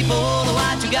keep hold of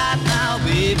what you got now,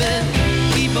 baby.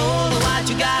 Keep hold of what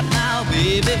you got now,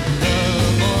 baby. The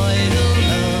boy who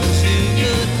loves you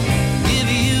could give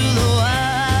you the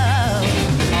world.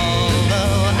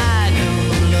 Although I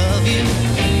don't love you,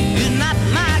 you're not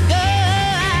my girl.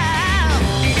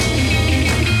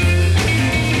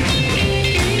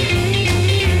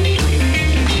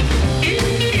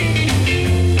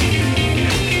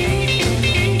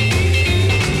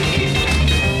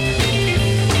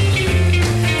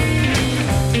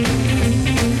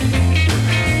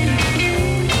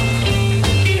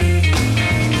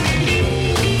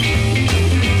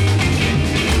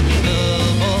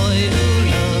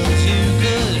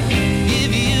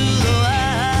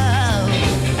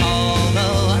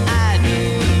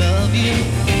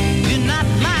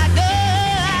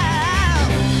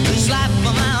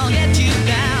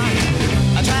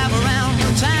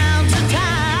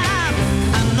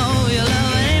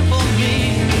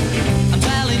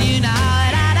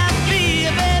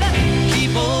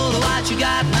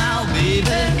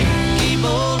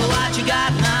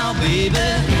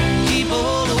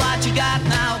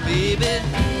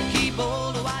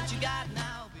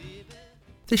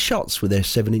 The Shots, with their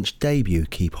 7-inch debut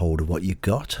Keep Hold of What You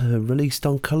Got, released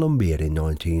on Columbia in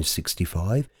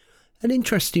 1965. An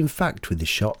interesting fact with the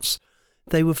Shots,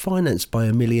 they were financed by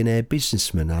a millionaire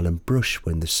businessman, Alan Brush,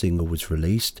 when the single was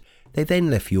released. They then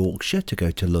left Yorkshire to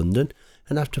go to London,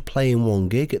 and after playing one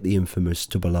gig at the infamous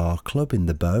Double R Club in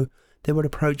the Bow, they were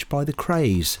approached by the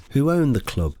Crays, who owned the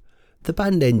club. The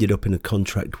band ended up in a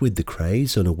contract with the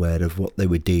Crays, unaware of what they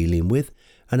were dealing with,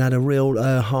 and had a real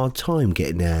hard time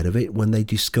getting out of it when they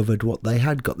discovered what they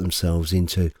had got themselves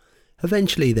into.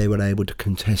 Eventually they were able to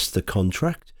contest the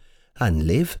contract and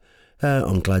live,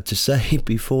 I'm glad to say,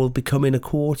 before becoming a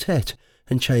quartet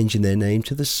and changing their name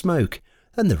to The Smoke,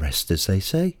 and the rest, as they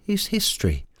say, is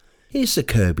history. Here's the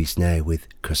Kirbys now with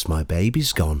 'Cause My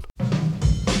Baby's Gone.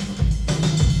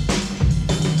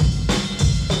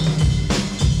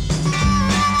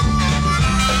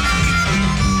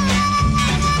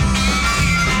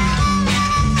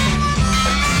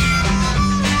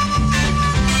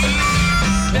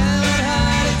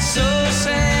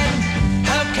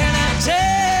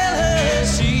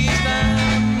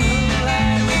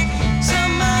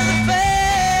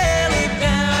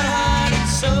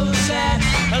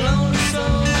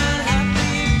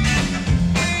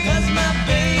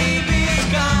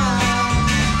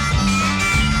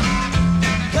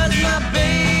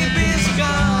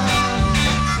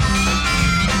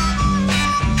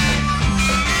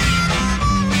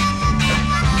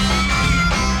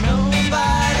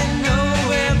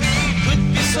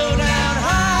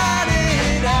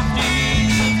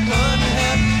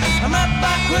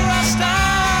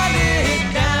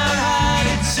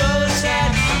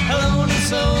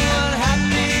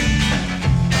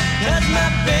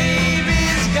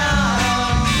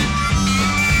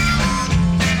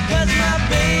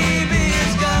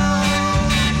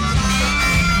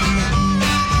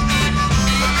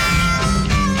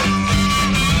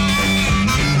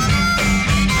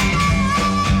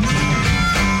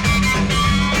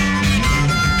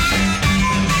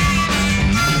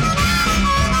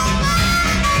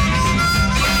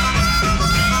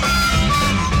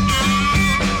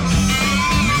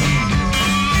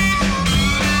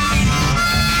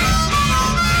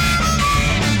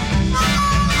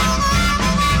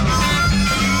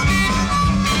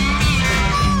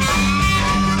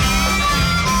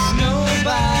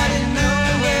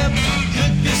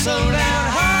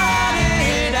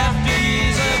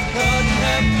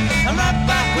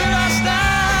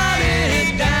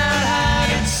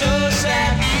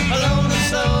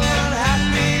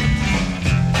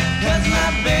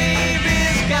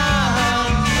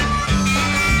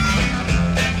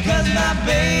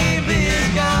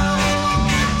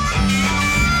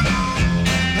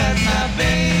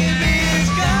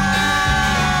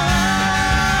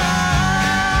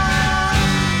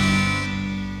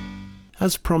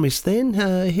 As promised then,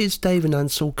 here's Dave and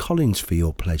Ansel Collins for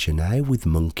your pleasure now with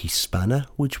Monkey Spanner,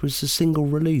 which was the single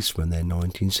release from their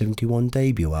 1971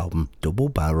 debut album, Double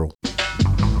Barrel.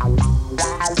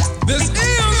 This is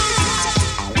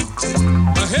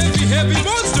a heavy, heavy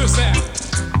monster sound.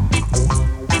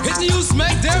 Hitting you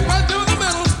smack dab right through the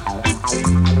middle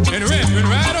and rapping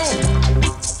right on.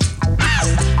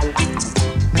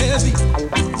 Heavy,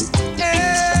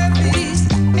 heavy, heavy,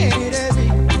 heavy,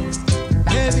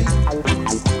 heavy,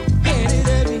 heavy,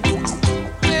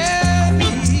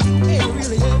 heavy, heavy,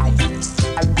 really heavy.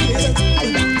 Get up,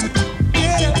 baby.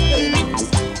 Get up, baby.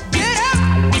 Get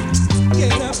up,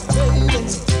 get up, baby.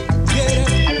 Get up,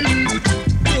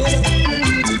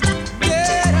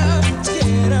 get up,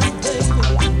 get up, get up, baby.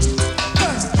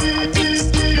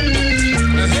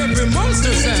 A heavy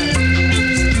monster sound.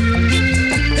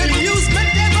 If you smack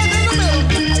that brother in the middle,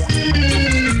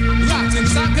 rockin',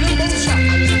 sockin', and both shot.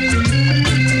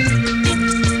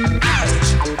 Ouch!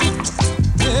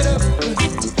 Get up,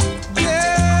 baby.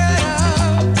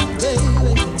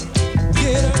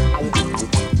 Get up,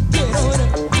 get on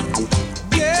up,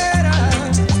 get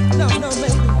up. No,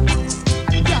 baby.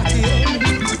 Rock it on me,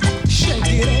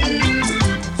 shake it on me.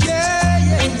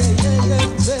 Yeah, baby.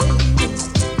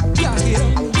 Rock it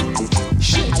on me,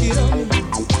 shake it on me.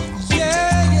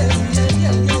 Yeah, baby.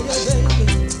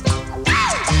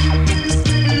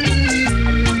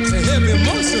 A heavy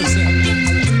monster sound.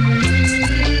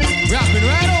 Rapping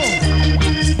right on.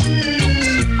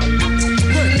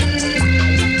 Work it.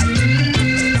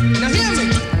 Now hear me.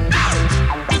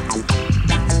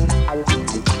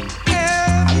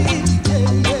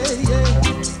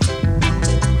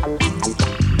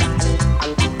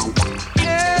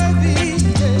 Heavy,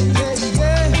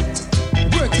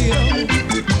 Work it on me.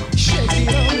 Shake it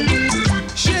on me.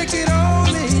 Shake it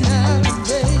on me now,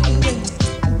 baby.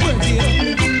 Work it on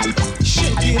me.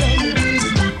 Shake it on me.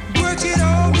 Work it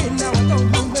on me now,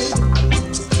 baby.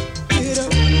 Get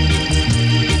up.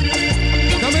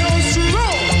 Coming on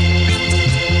strong.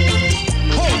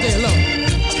 Hold that low.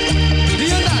 Do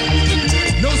you like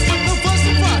it? No slip, no fuss,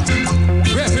 no fight.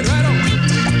 Rap it right on.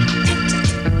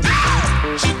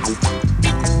 Ouch!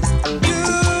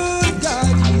 Good God,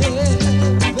 yeah,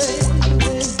 baby.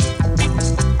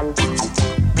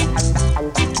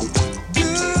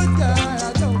 Good God,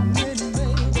 I don't mean it,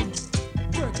 baby.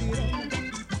 Work it on me.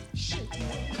 Shake it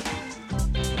on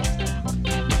me.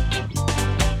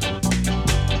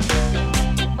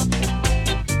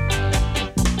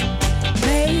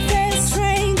 Mayfair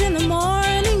strange in the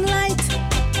morning light.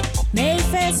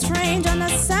 Mayfair strange on a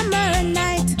summer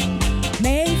night.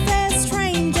 Mayfair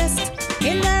strangest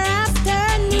in the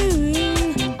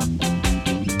afternoon.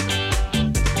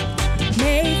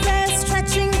 Mayfair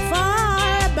stretching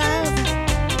far above,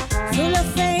 full of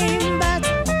fame but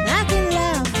lacking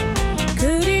love.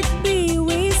 Could it be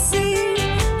we see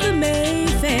the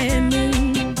Mayfair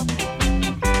moon?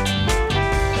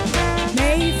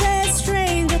 Mayfair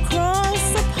strange across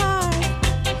the park,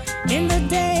 in the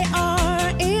day or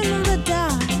in the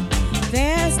dark.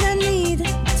 There's no need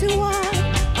to walk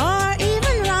or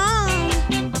even run.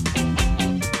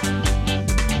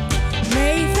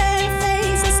 Mayfair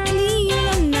face is clean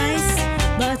and nice,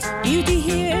 but beauty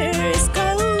here is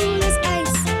cold as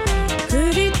ice.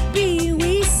 Could it be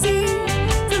we see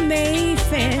the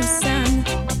Mayfair sun?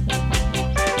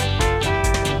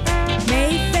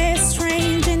 Mayfair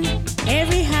strange in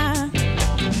every hour,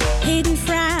 hidden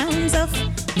frowns of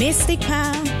mystic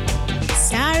power,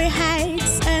 starry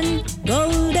heights and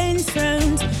golden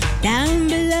thrones. Down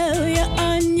below you're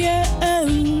on your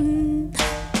own.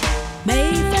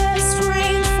 Mayfair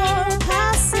strange for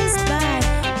passers by,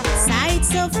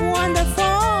 sights of wonder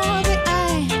for the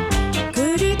eye.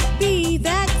 Could it be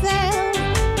that they'll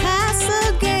pass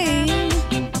again?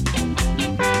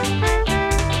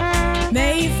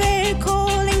 Mayfair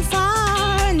calling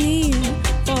far and near,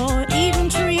 for even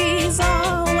trees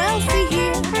are wealthy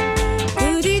here.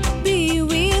 Could it be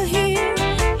we'll hear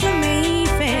the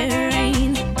Mayfair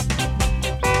rain?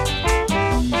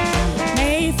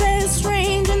 Mayfair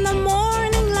strange in the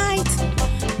morning light.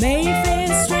 Mayfair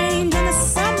strange on a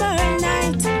summer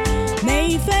night.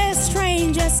 Mayfair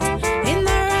strangest in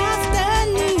the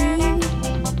afternoon.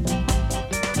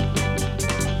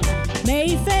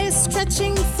 Mayfair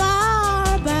stretching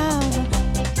far above,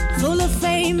 full of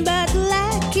fame but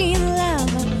lacking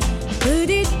love. Could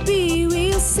it be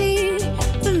we'll see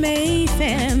the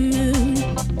Mayfair moon?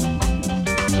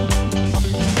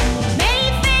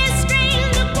 Mayfair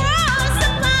strange across the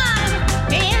park,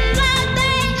 in the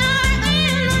day or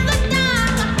in the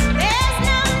dark. There's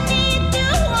no need to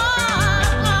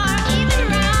walk or even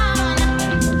run.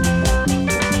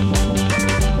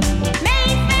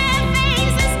 Mayfair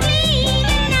face is clean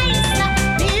and nice,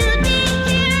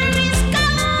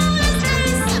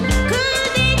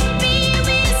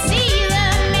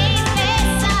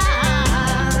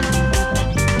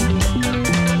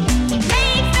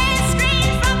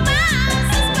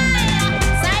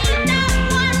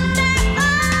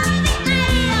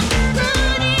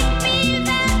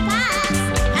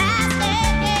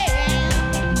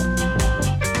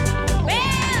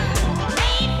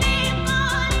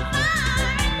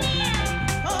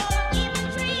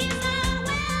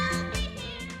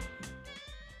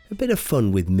 bit of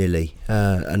fun with Millie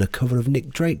and a cover of Nick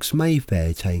Drake's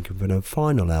Mayfair taken from her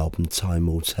final album Time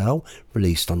Will Tell,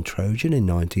 released on Trojan in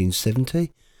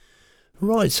 1970.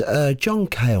 Right, John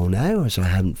Cale now, as I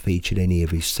haven't featured any of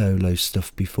his solo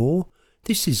stuff before.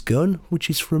 This is Gun,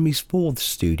 which is from his fourth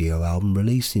studio album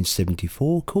released in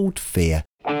 74 called Fear.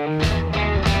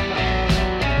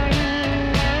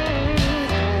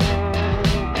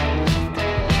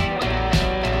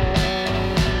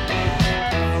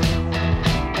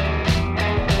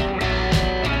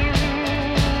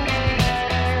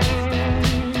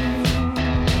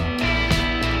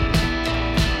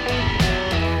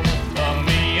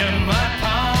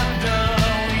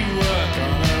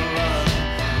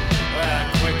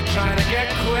 Trying to get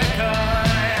quicker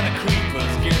and the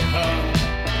creepers get hung.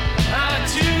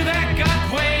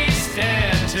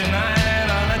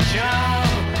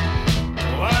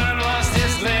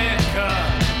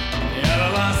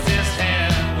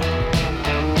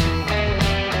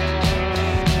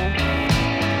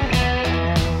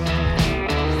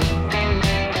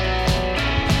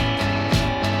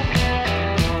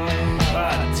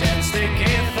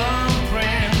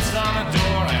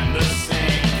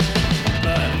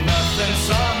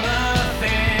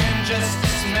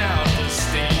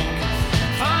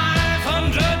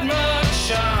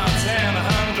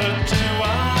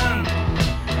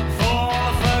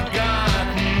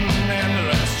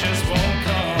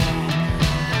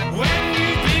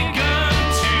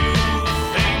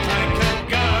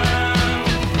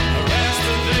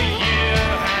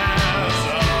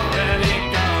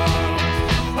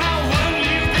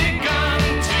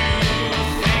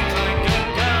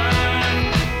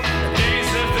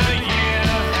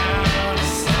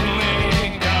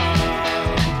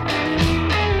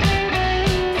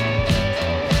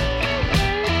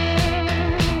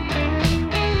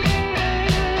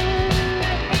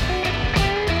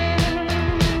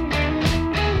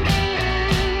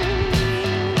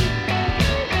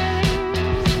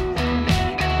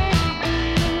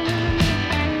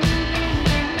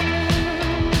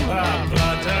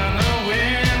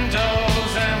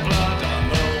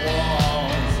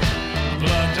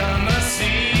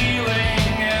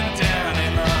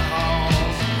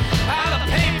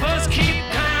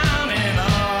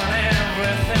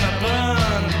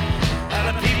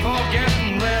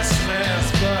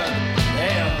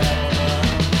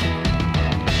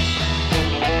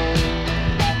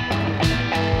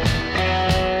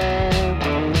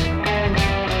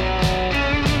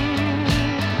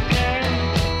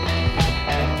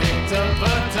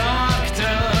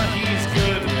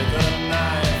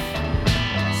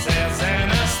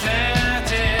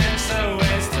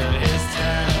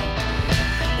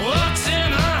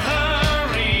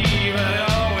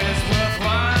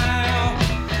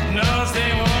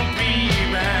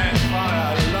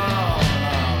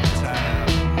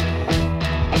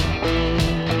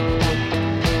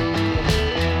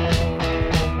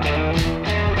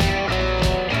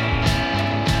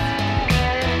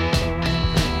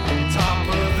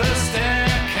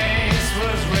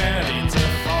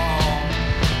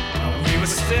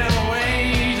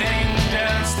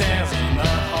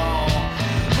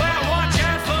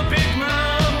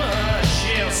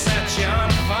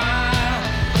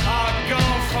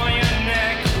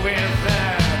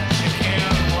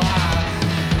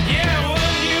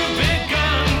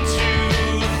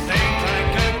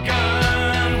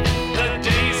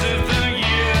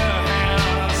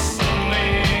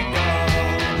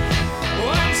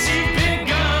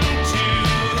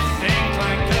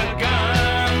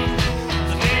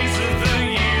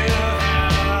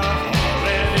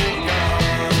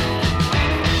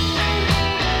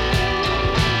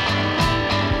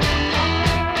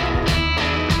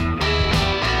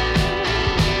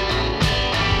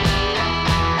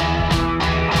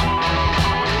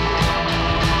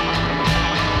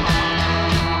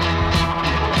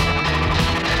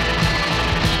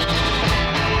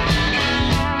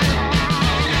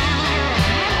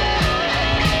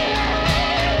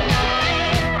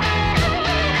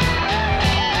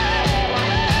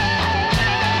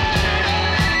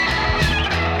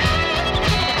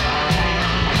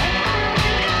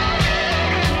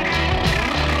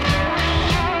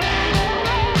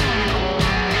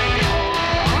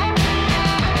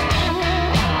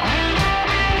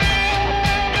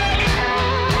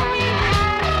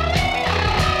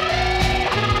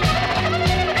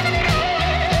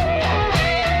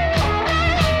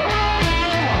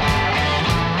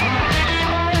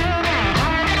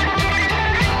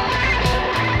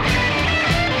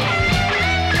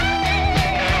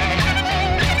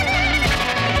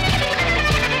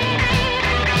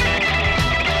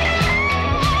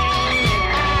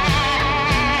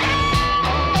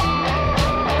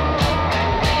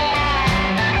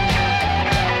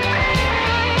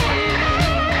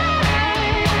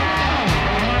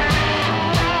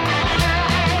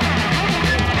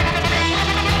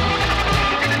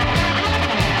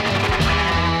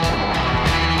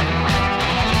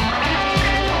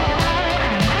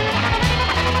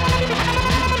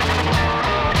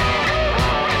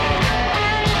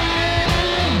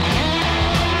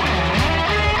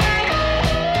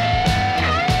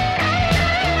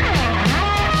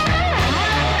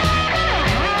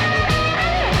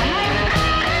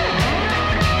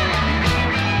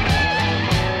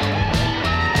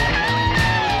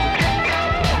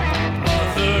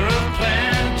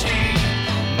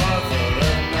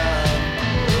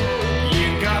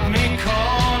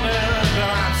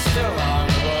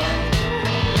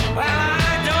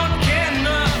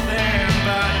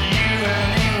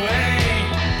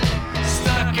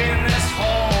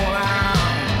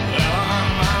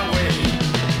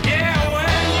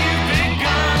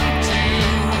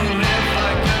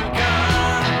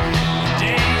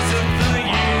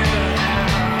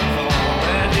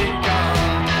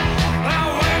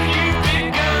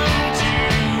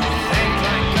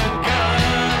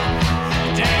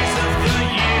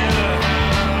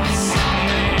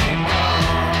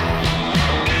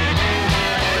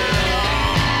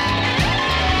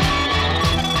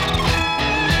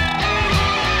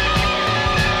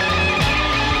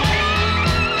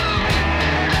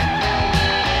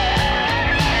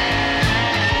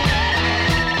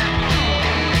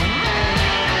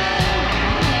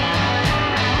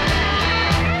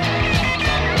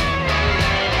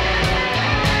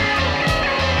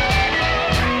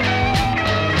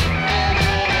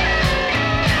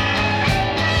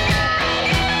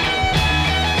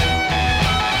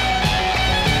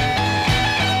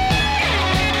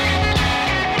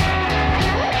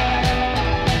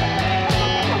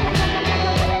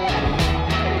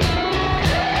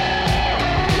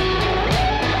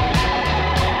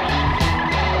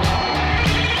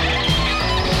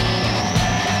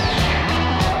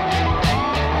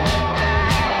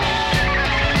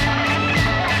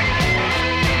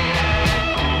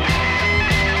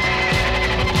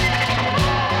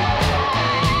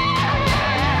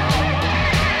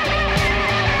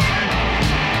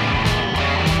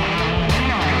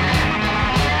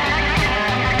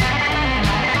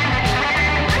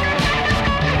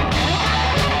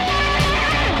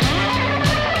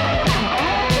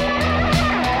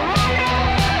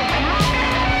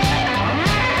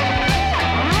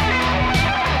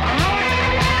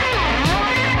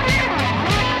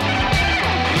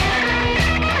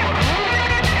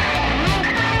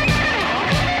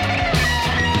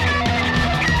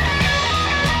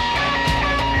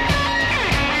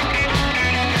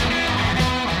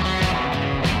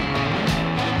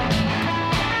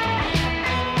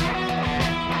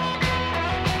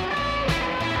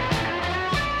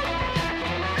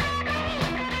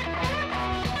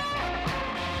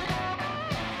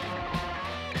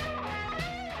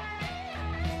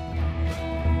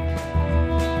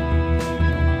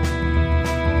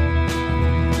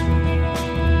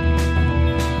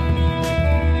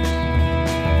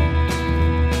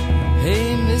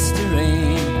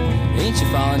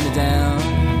 falling me down?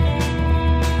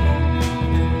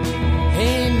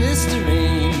 Hey, Mr.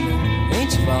 Rain,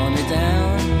 ain't you falling me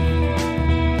down?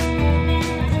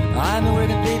 I've been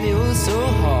working, baby, oh so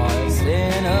hard,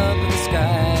 staying up in the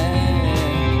sky.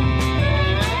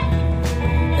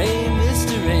 Hey,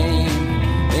 Mr. Rain,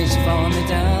 ain't you falling me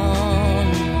down?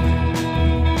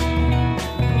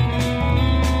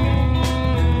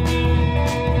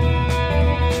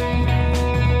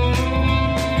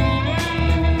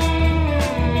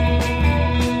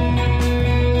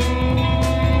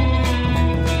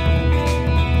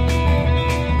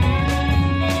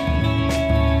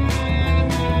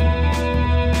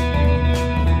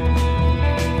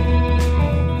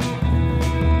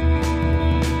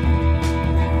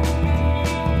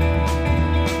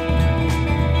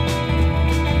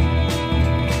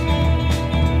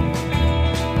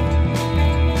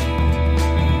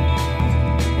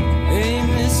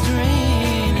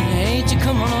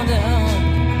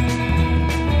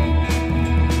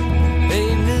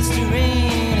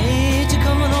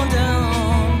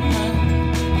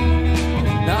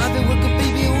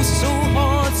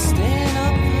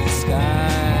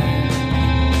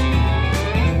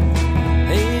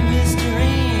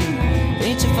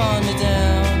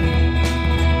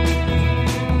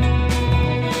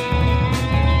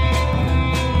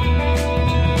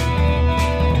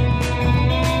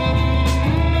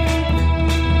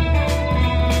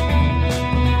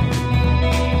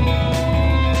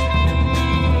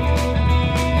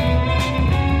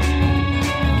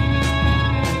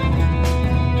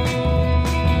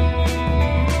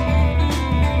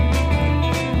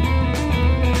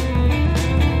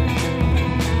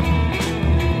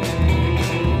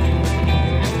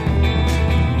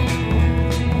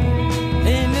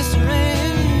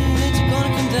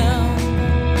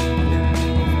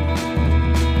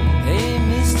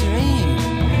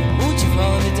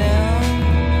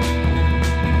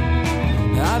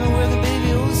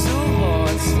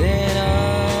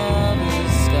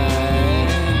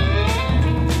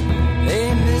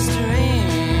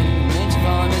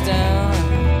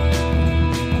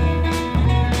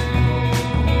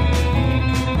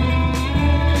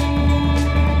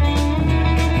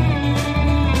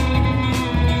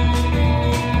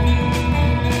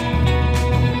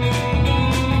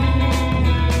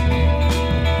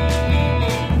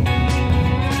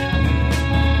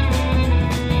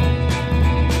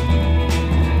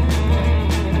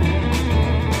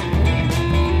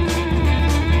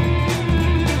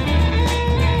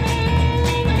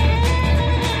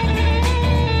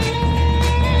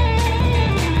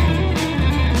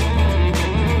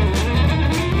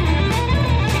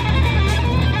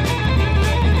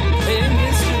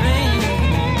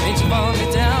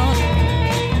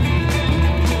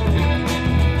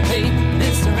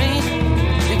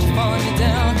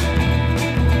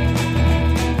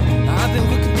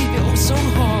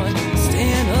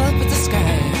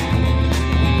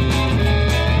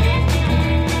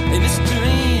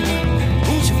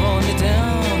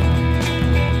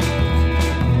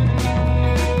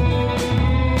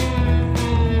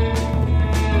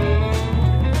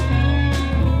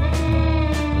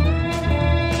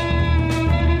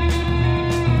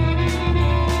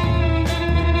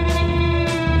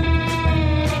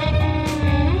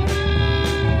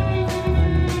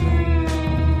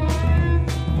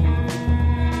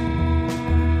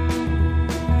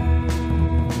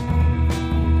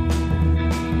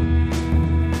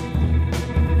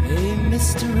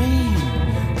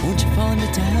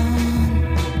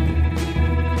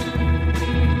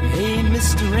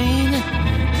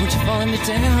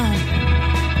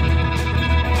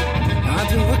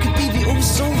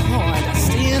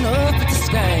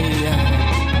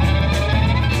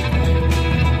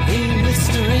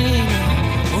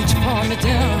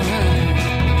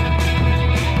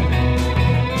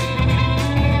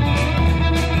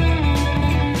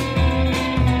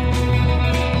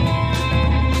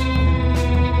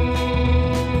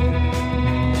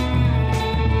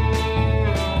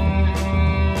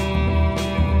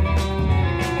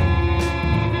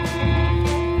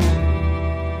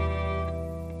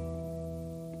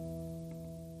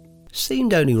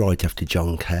 Seemed only right after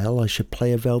John Cale I should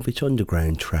play a Velvet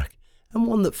Underground track, and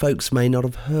one that folks may not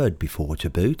have heard before to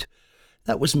boot.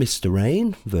 That was Mr.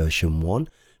 Rain, version 1,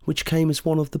 which came as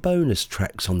one of the bonus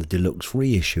tracks on the deluxe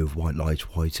reissue of White Light,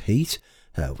 White Heat,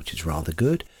 which is rather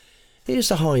good. Here's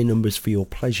the high numbers for your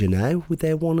pleasure now, with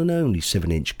their one and only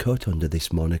 7-inch cut under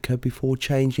this moniker before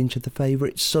changing to the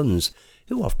favourite Sons,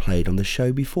 who I've played on the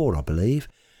show before, I believe.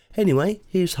 Anyway,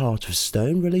 here's Heart of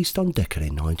Stone, released on Decca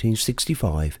in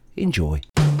 1965. Enjoy.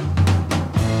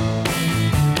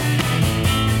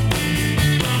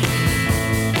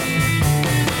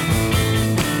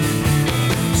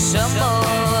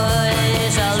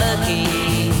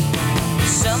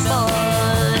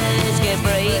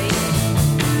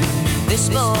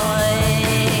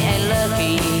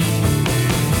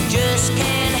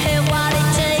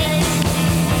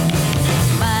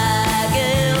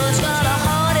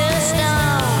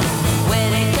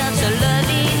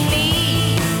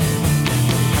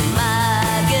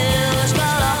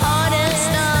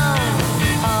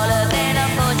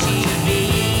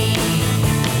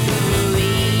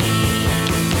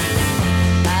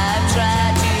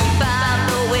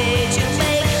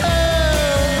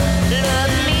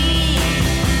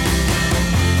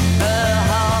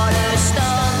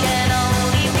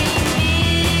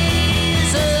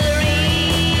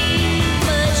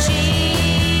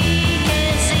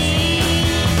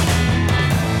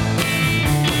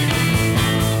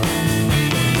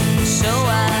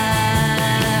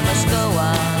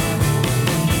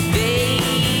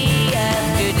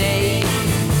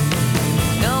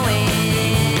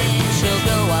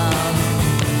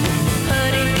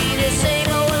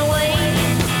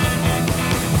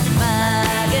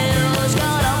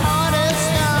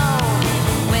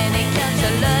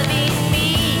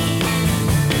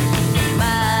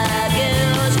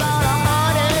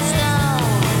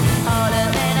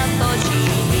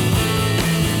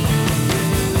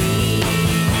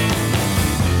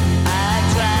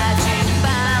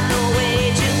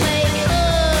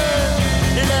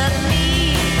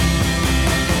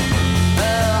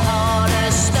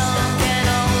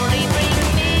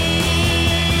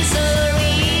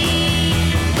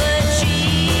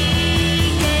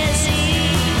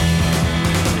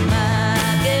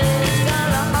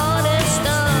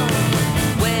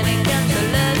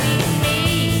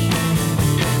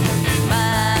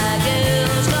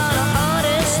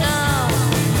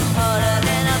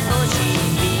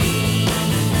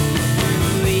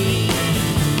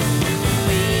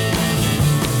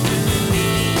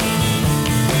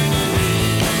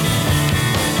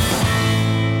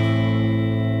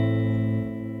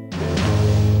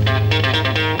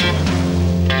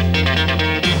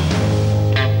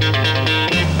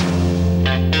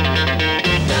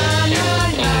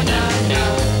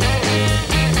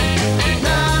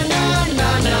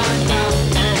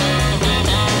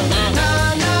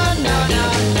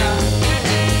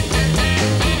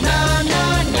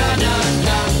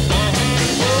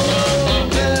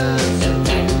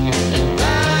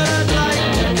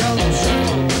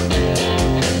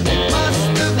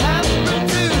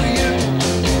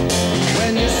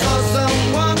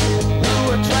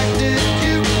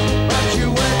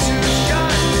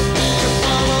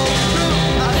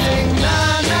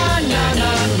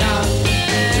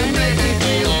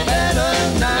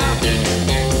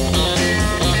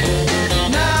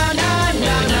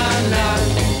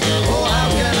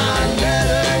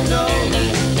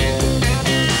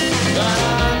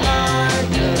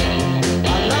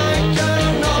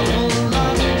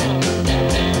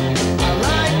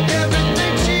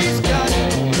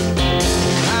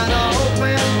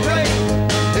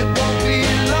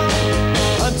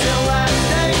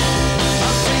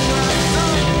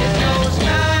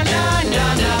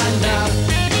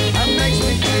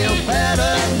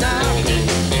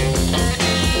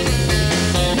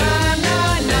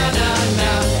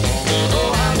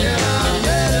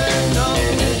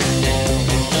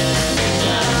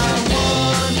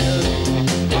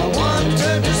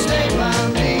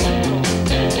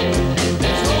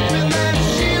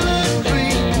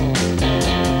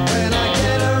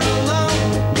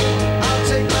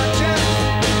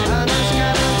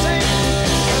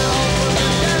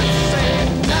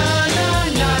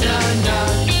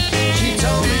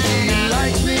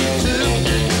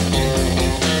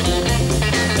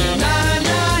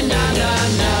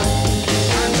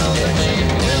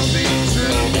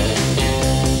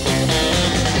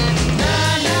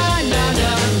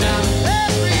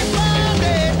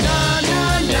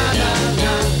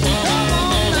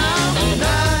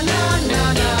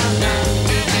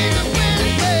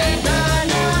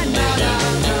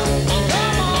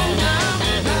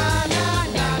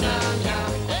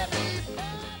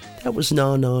 That was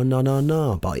Na Na Na Na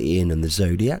Na by Ian and the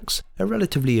Zodiacs, a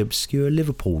relatively obscure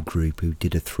Liverpool group who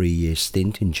did a 3-year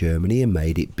stint in Germany and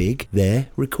made it big there,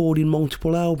 recording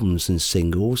multiple albums and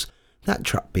singles, that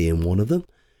track being one of them.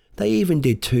 They even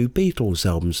did 2 Beatles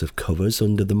albums of covers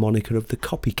under the moniker of the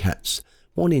Copycats,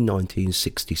 one in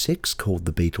 1966 called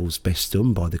The Beatles Best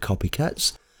Done by the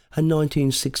Copycats, and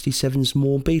 1967's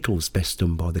More Beatles Best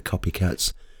Done by the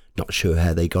Copycats. Not sure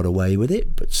how they got away with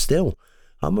it, but still,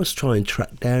 I must try and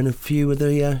track down a few of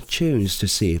the tunes to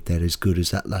see if they're as good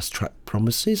as that last track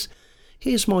promises.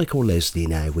 Here's Michael Leslie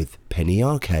now with Penny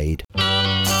Arcade.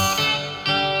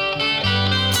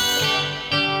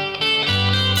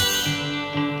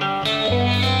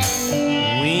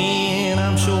 When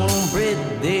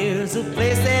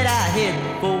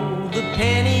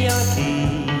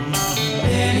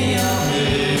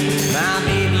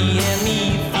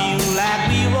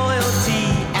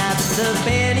the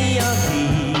penny a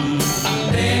heap.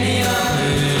 Penny a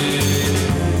heap.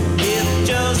 If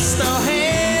just a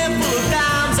handful of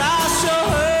dimes, I'll show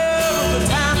her the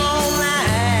time all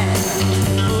night.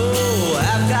 Oh,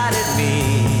 I've got it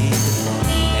made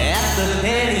at the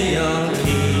penny a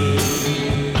heap.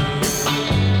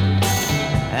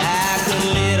 I could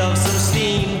lit up some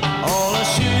steam on a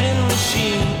shooting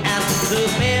machine at the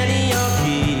penny a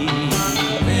heap.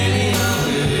 Penny a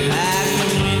heap. I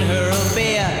can win her a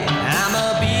bear. I'm a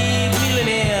big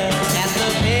millionaire at the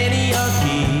penny a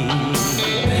heap.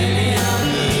 Penny a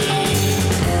heap.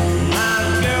 My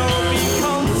girl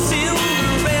becomes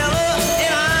Cinderella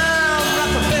and I'm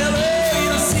Rockefeller.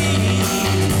 You see,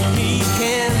 he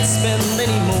can't spend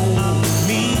any more with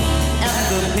me at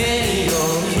the penny a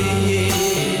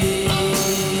heap.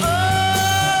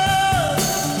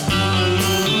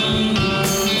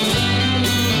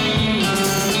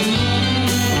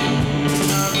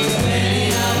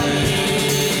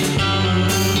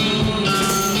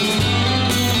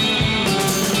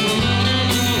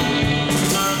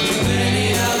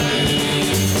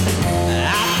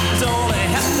 I don't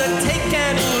have to take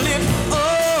any lip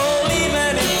or leave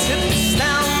any tips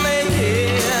down there.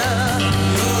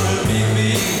 You're a big,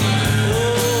 big man.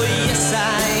 Oh, yes, I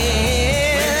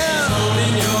am.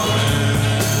 Holding your hand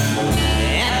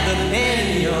at the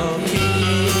penny a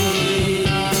heap.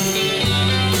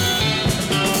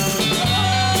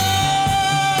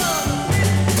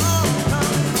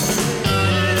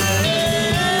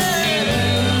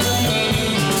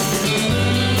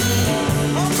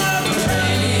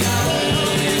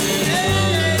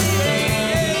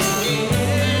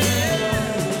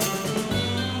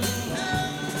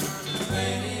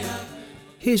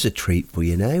 Here's a treat for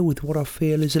you now with what I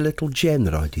feel is a little gem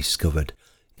that I discovered.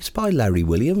 It's by Larry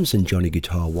Williams and Johnny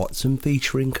Guitar Watson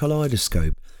featuring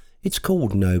Kaleidoscope. It's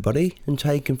called Nobody and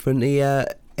taken from the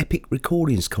Epic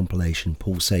Recordings compilation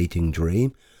Pulsating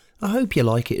Dream. I hope you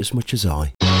like it as much as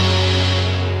I.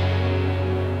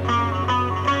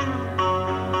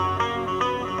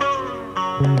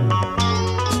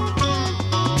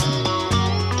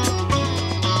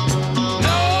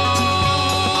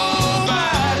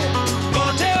 Nobody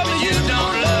gonna tell me you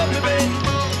don't love me, babe.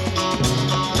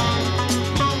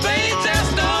 They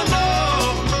just don't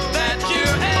know that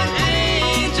you're an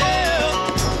angel.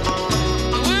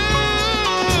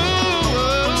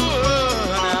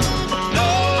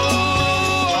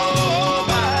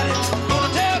 Nobody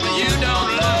gonna tell me you don't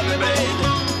love me, babe.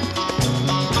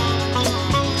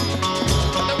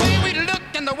 The way we look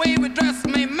and the way we dress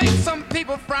may make some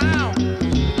people frown.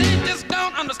 They just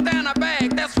don't understand our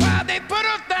bag. That's why they put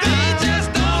us down. They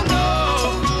just don't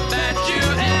know that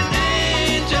you're an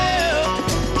angel.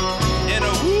 And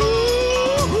a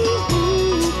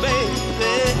woo,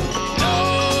 baby. Nobody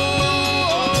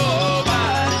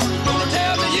gonna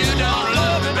tell me you don't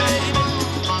love me, baby.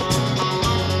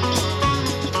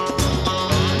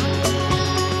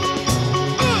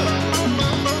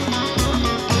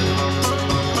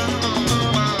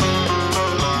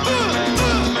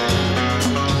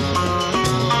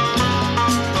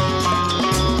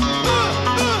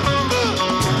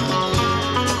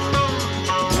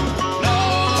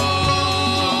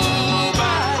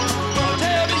 Nobody gonna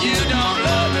tell me you don't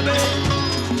love me, baby.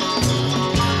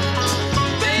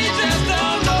 They just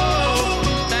don't know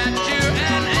that you're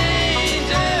an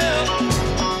angel.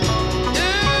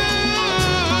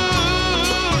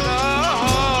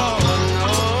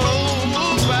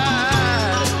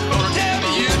 Nobody gonna tell me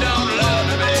you don't love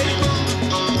me, baby.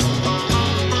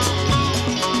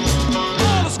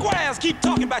 All the squares keep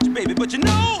talking about you, baby, but you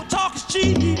know talk is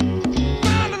cheap.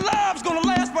 Found the love's gonna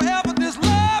last forever. This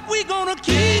love we gonna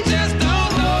keep. They just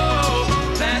don't know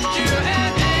that you're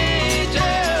an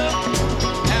angel.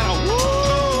 And a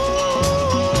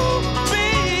woo,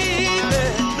 baby.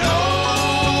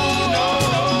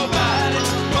 Nobody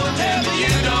gonna tell me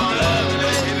you don't love me,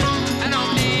 baby. I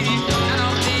don't need it. I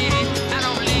don't need it. I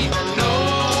don't leave it.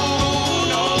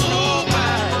 Nobody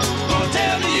gonna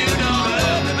tell me you don't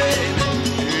love me, baby.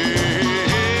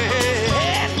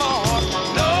 Yeah, Lord.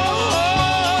 Nobody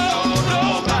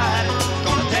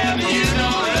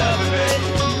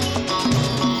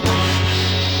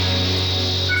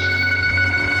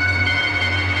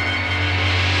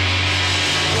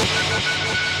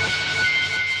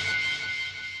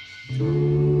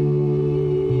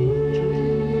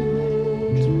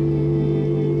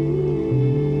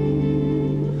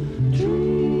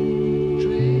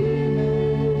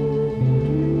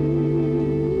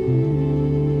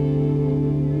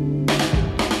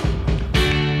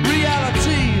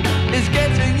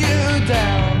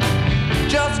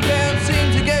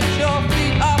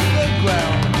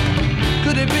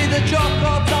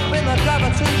caught up in the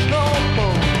gravitational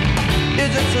pull?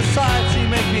 Is it society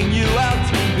making you out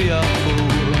to be a fool?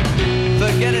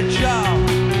 Forget it, child,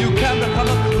 you can become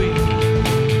a queen,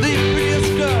 the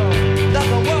prettiest girl that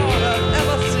the world has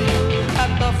ever seen.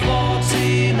 At the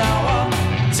 14-hour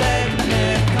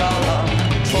Technicolor,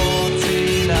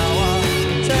 14-hour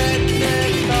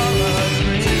Technicolor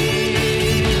dream.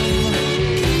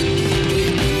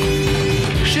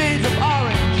 Shades of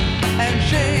orange and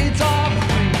shades of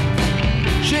green,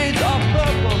 shades of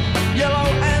purple, yellow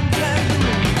and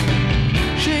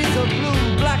tangerine, shades of blue,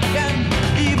 black and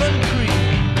even cream.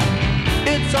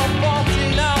 It's a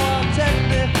 14-hour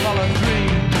Technicolor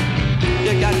dream.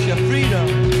 You got your freedom,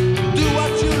 do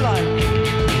what you like,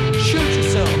 shoot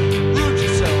yourself, root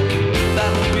yourself,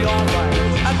 that'll be alright.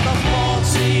 At the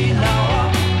 14-hour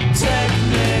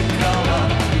Technicolor,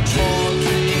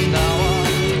 14-hour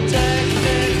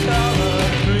Technicolor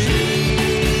dream.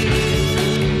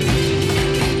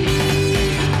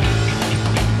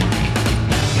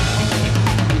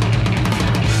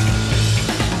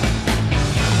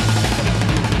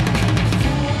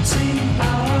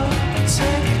 14-hour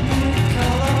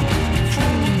Technicolor,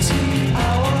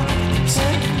 14-hour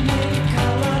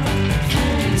Technicolor,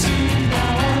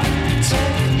 14-hour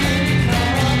Technicolor,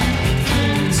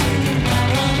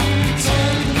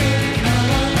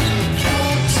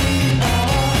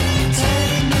 14-hour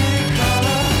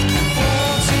Technicolor,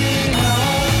 14-hour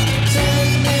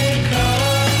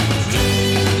Technicolor,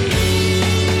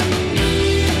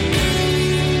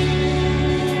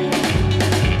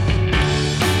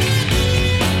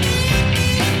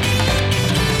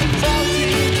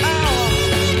 14-hour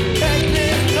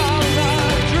Technicolor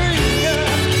dream, yeah.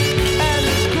 And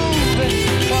it's groovy,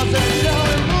 'cause they're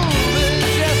showing movies,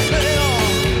 yes they are.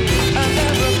 And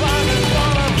everybody's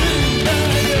gonna be there,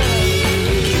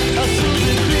 yeah. A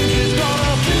Susie Cream is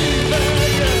gonna be there,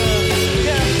 yeah,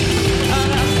 yeah. And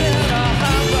I said a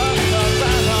hamburger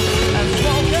and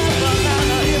smoke a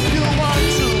banana if you want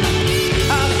to.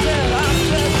 I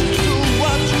said, do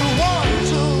what you want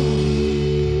to.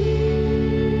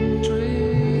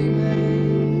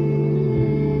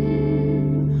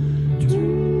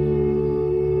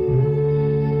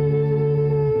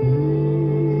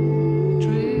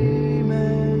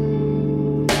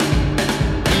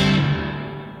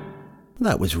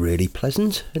 That was really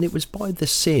pleasant, and it was by The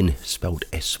Sin, spelled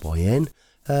S-Y-N,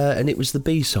 and it was the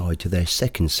B-side to their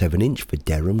second 7-inch for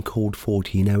Derham called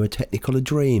 14-hour Technicolor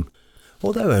Dream.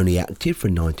 Although only active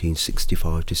from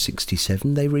 1965 to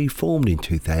 67, they reformed in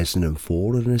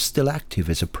 2004 and are still active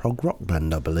as a prog rock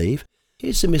band, I believe.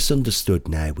 Here's The Misunderstood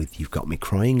now with You've Got Me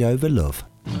Crying Over Love.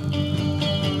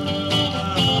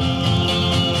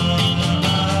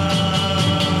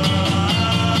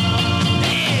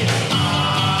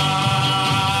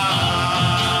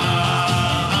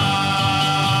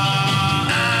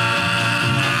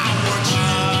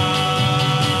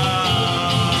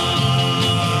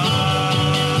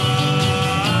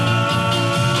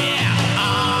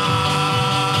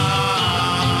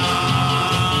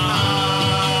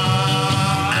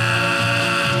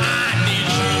 I need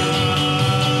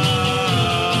you.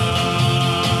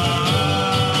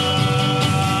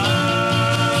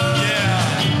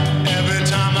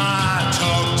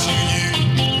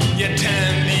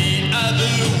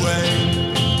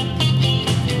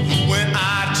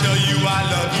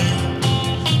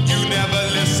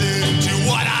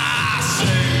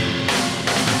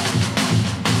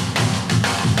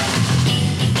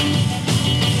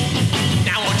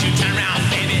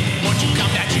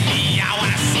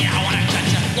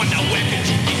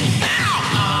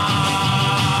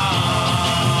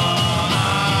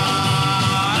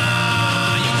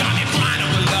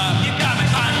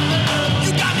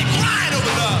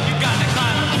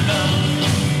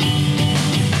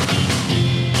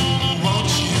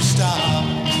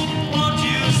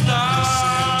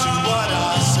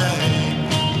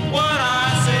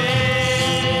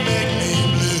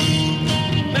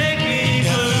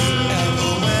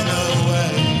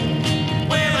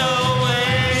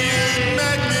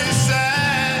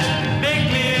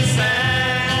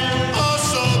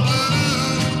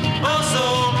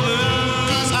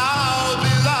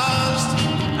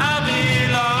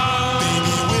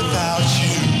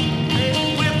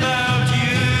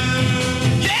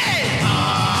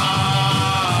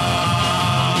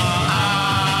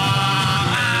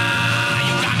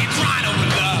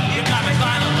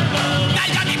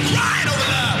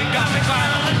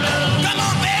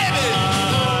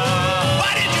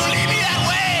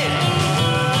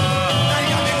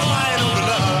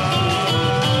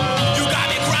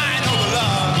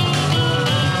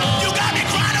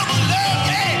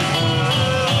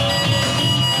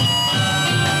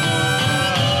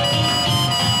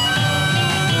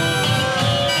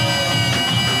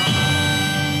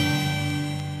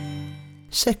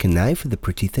 Second now for the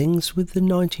Pretty Things with the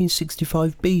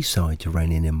 1965 B-side to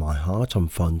Raining in My Heart on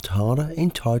Fontana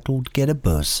entitled Get a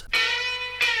Buzz.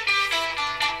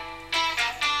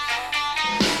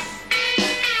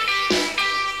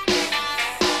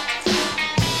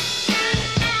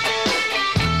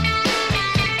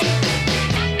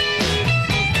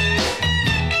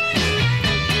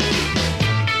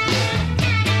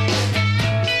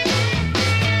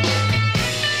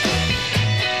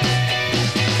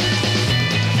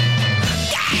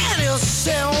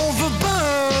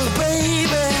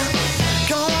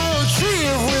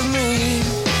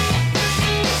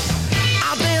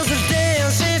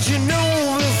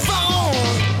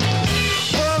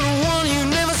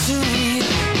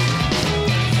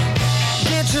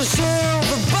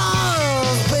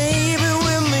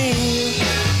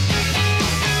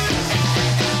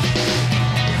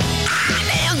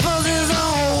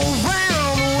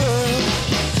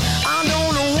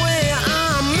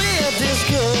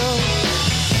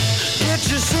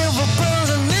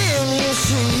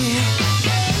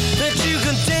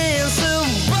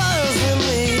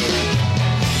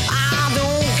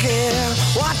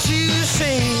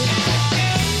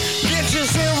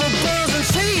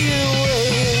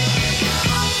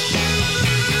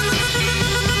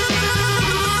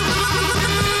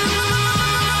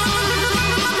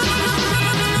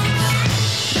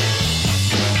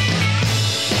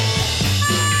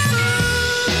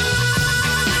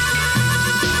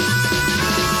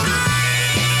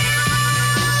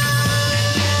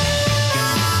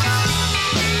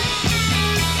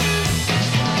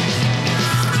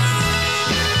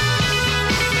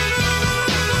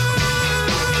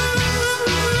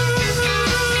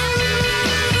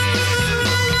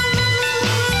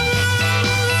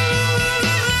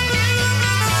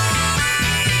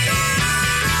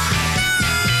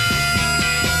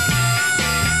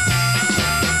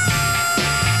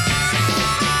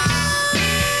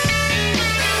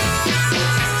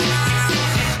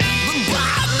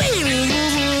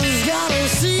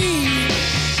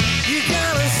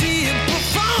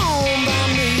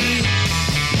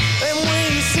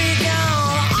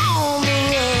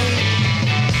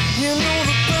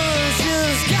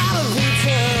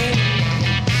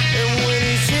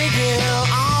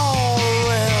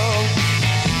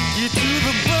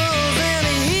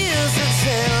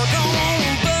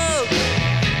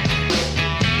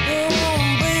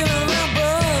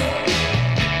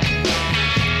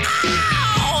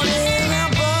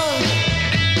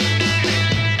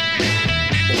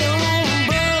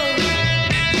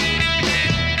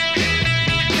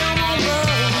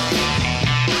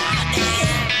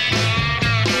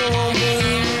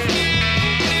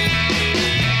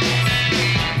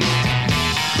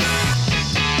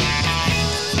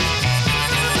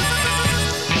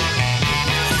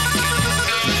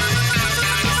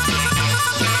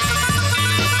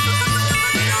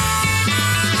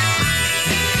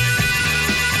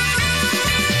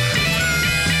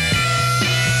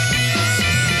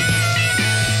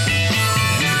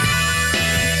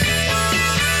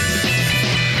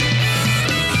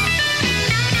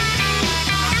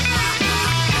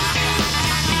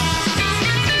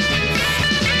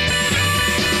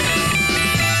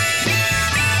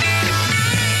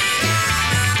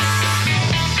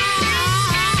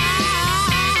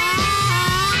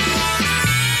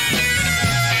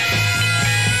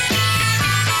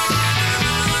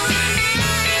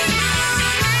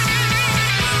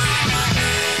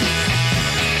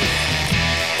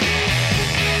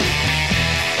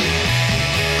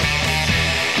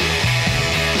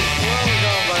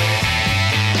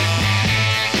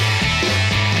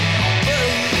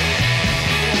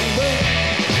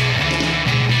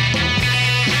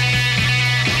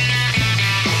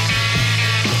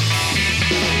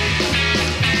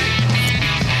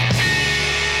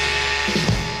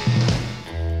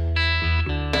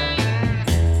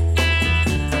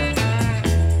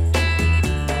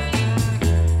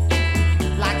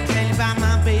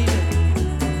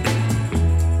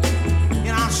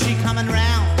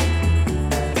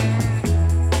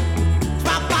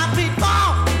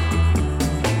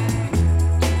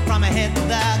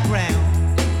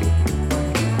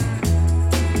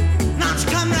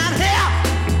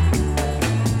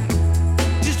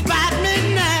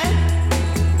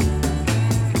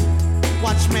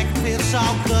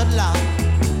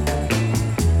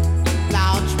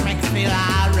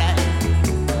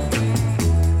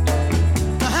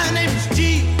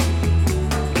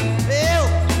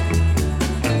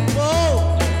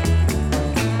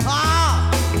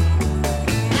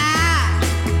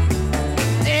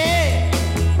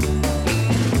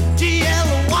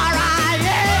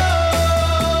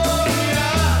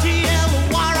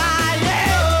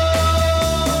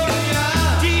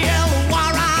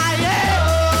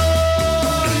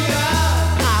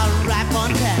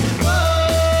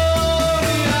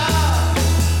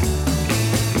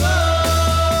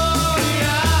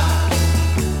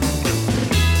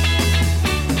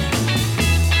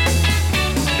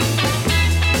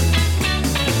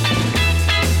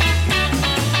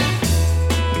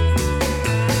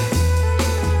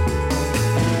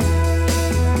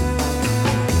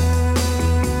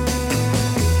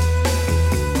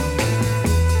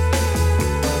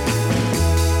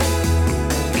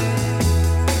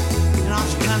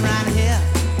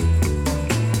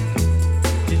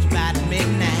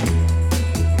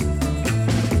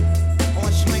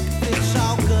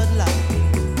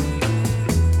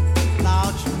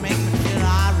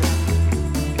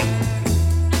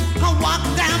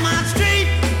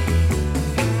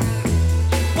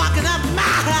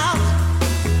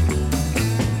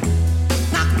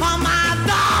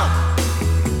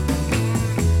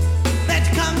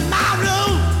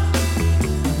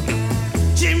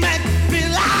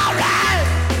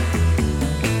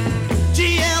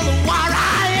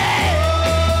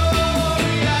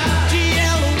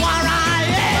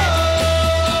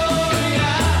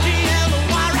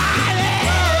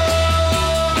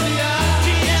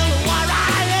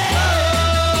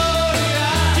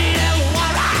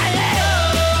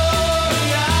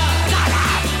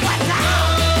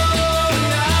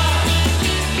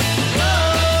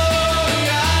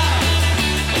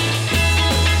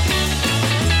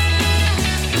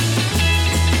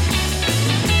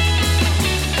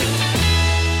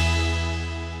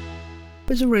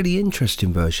 There's a really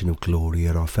interesting version of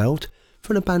Gloria, I felt,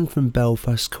 from a band from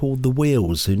Belfast called The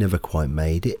Wheels, who never quite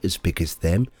made it as big as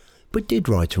them, but did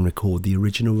write and record the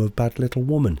original of Bad Little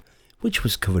Woman, which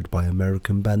was covered by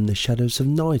American band The Shadows of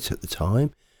Night at the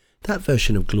time. That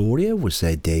version of Gloria was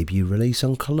their debut release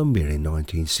on Columbia in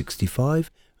 1965,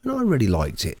 and I really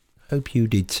liked it. Hope you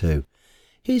did too.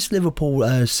 Here's Liverpool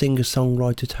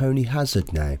singer-songwriter Tony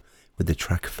Hazard now, with the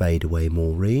track Fade Away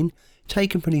Maureen,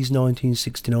 taken from his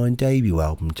 1969 debut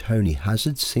album Tony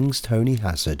Hazard Sings Tony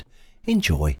Hazard.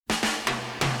 Enjoy.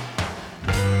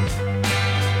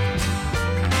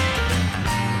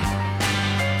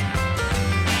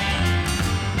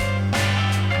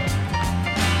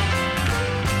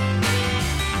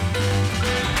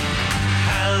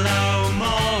 Hello,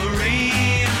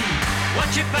 Maureen.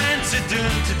 What you fancy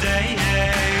doing today?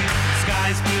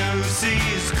 Sky's blue,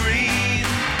 sea's green.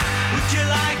 Would you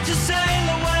like to sail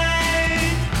away?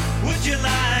 Would you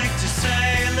like to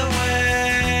sail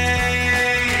away?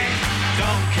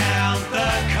 Don't count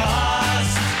the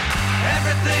cost.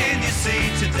 Everything you see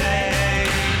today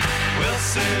will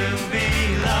soon be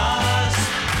lost.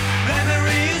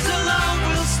 Memories alone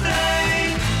will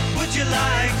stay. Would you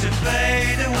like to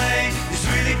fade away? Just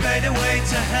really fade away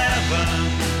to heaven.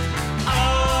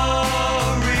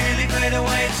 Oh, really fade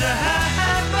away to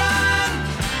heaven.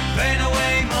 Fade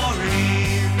away,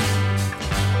 Maureen.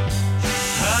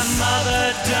 Her mother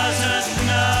doesn't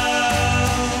know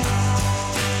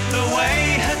the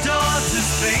way her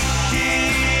daughter's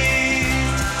thinking,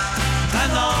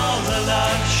 and all the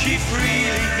love she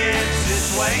freely gives is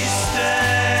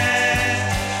wasted.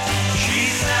 She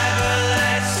never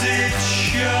lets it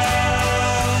show,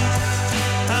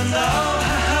 and though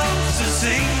her hopes are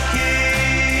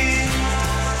sinking,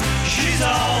 she's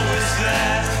always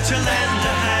there to lend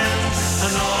a hand,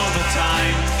 and all the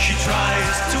time she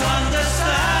tries to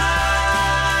understand.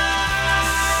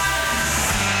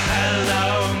 Hello,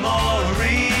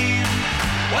 Maureen,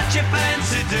 what you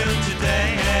fancy doing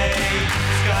today?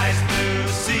 Sky's blue,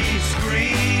 sea's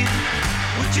green.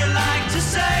 Would you like to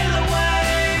sail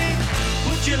away?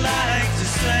 Would you like to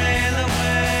sail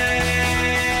away?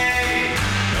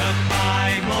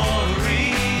 Goodbye,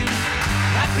 Maureen.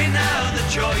 Happy now the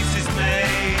choice is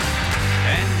made.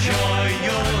 Enjoy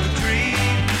your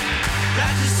dream.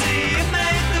 Glad to see you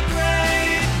made the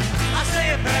grade. I say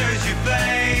a prayer as you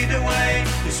fade away.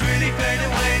 Just really fade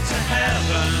away to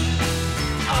heaven.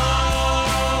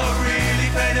 Oh, really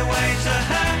fade away to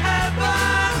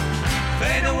heaven.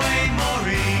 Fade away,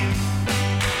 Maureen.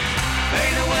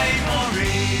 Fade away,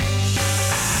 Maureen.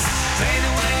 Fade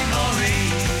away,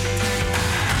 Maureen.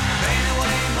 Fade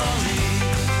away, Maureen.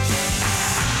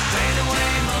 Fade away,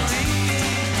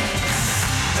 Maureen.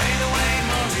 Fade away,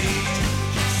 Maureen.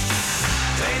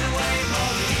 Fade away,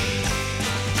 Maureen.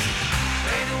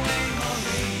 Fade away,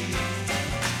 Maureen.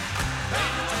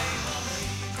 Fade away,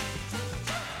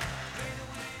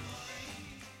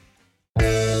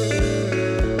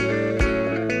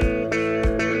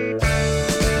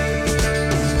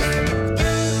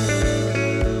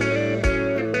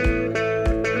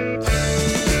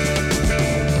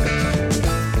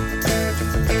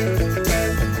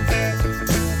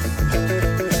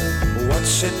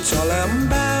 What's it all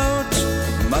about?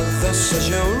 Mother says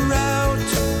you're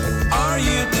out. Are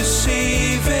you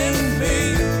deceiving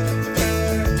me?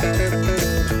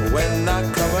 When I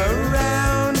come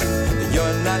around,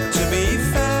 you're not to be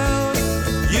found.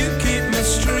 You keep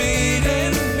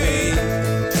mistreating me.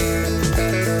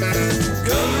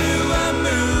 Girl, you are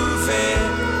moving,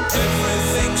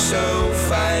 everything's so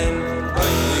fine.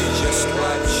 When we just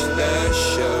watch the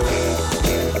show.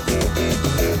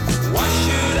 Why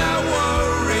should I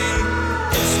worry?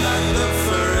 It's not the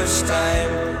first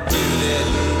time you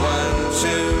didn't want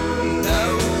to know.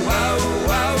 Wow,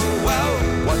 wow, wow.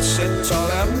 What's it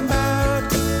all about?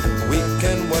 We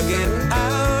can work it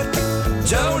out.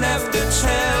 Don't have to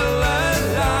tell a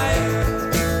lie.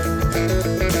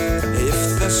 If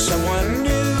there's someone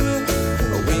new,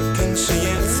 we can see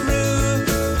it through.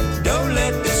 Don't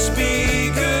let this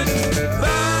be goodbye.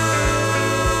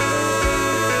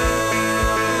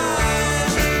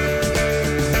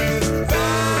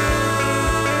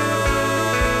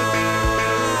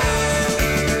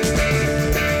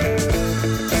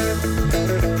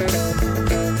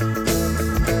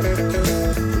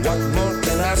 What more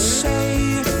can I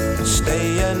say?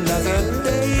 Stay another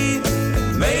day.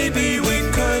 Maybe we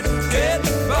could get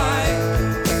by.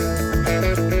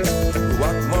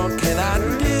 What more can I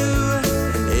do?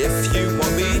 If you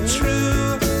won't be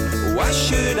true, why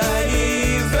should I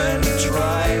even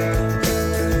try?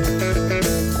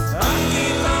 I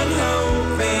keep on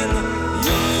hoping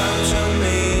you'll come to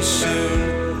me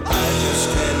soon. I just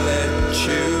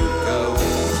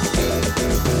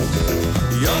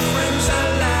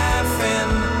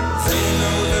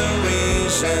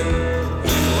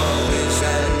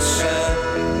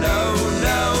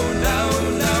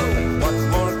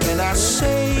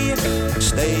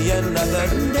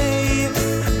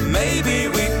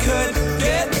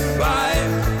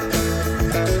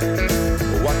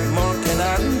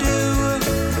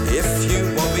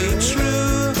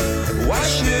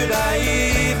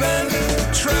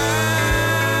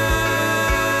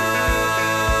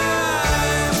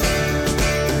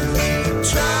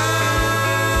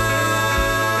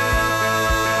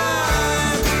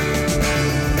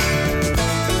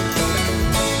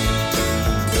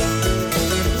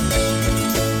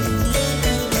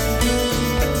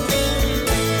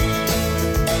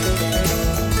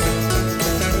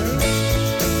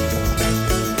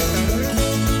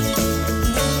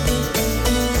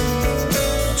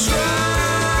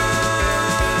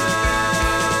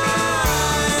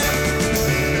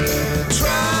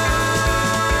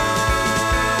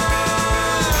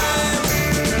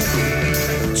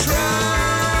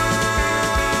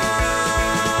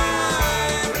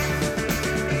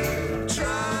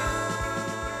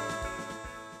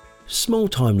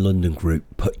small-time London group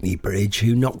Putney Bridge,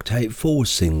 who knocked out 4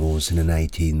 singles in an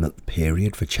 18-month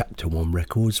period for Chapter 1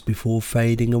 Records before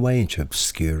fading away into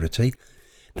obscurity.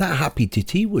 That happy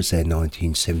ditty was their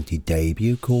 1970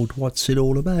 debut called What's It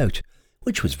All About,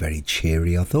 which was very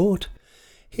cheery, I thought.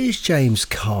 Here's James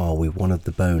Carr with one of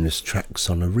the bonus tracks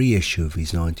on a reissue of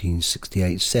his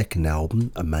 1968 second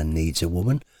album, A Man Needs a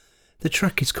Woman. The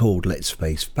track is called Let's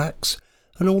Face Facts,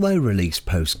 and although released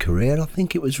post-career, I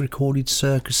think it was recorded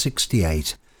circa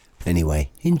 68. Anyway,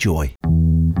 enjoy.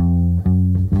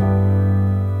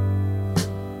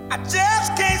 I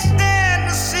just can't stand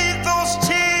to see those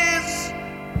tears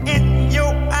in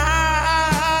your eyes.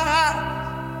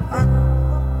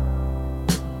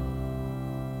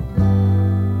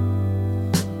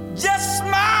 Just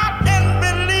smile and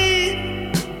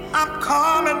believe I'm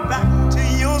coming back to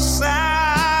your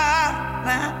side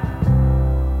now.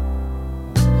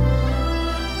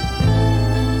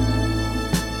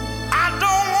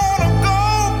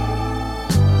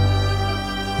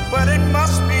 But it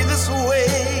must be this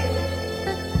way.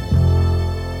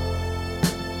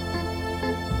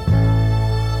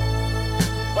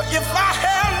 But if I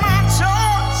had my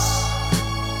choice,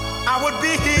 I would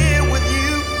be here with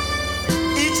you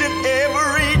each and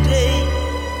every day.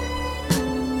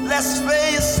 Let's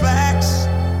face facts.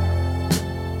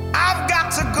 I've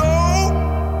got to go,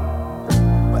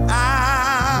 but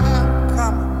I'm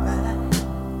coming back.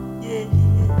 Yeah.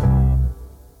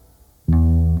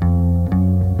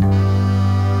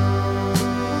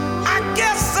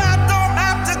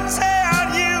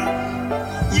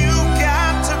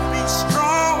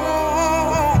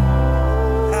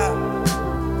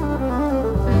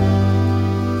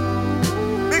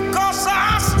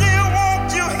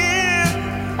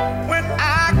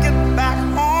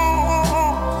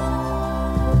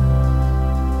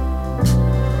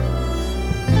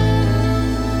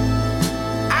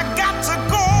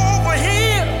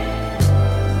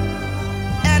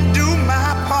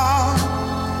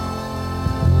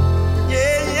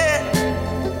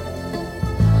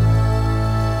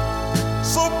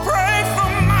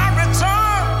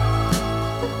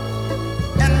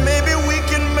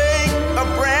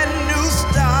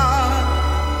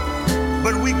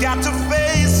 Got to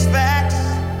face facts.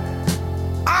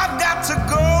 I've got to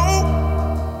go,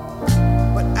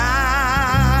 but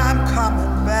I'm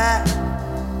coming back.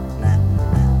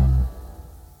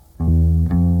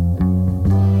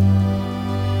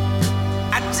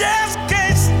 I just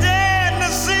can't stand to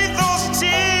see those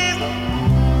tears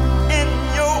in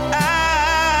your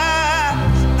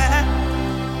eyes.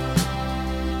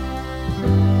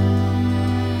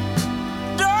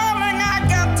 Darling, I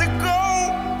got to go.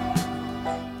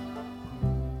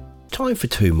 Time for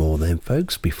 2 more then,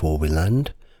 folks, before we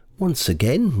land. Once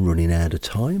again, running out of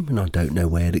time, and I don't know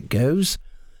where it goes.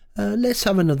 Let's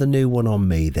have another new one on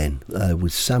me then,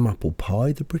 with Sam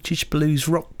Applepie, the British blues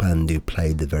rock band who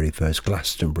played the very first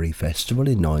Glastonbury Festival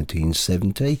in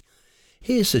 1970.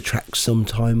 Here's the track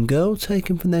Sometime Girl,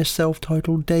 taken from their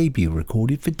self-titled debut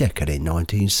recorded for Decca in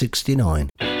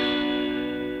 1969.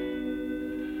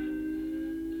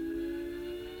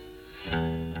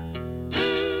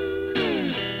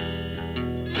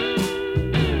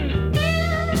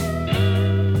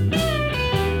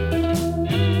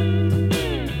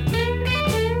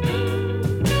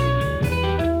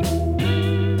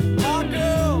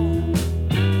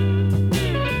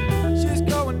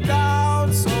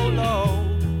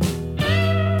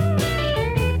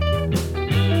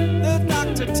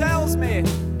 Tells me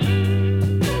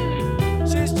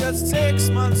she's just 6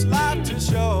 months life to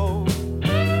show.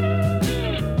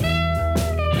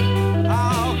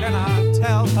 How can I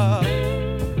tell her?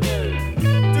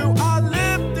 Do I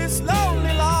live this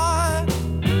lonely life?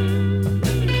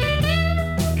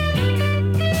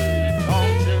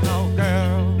 Don't you know,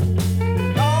 girl?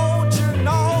 Don't you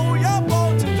know you're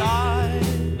born to die?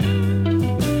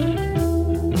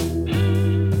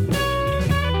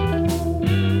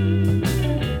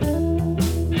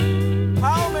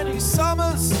 How many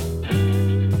summers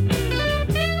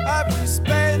have we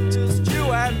spent just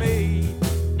you and me?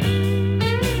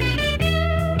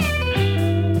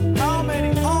 How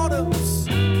many autumns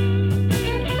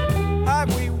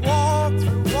have we walked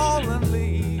through fallen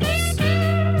leaves?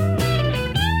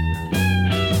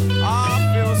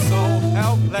 I feel so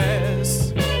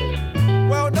helpless.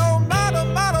 Well, no matter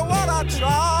what I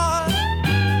try.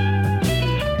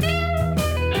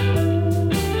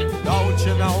 Don't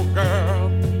you know, girl?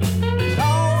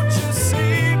 Don't you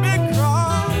see me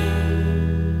cry?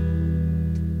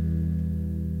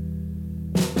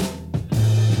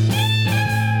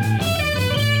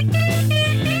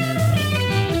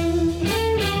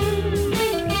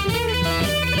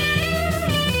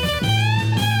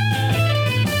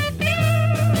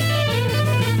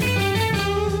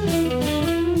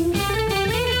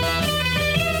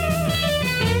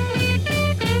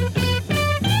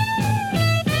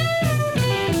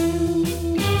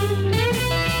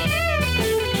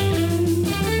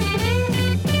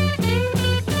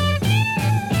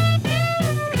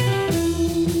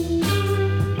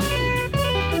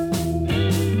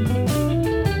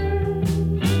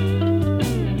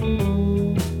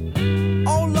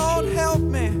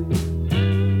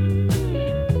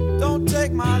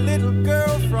 little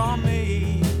girl from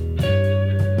me.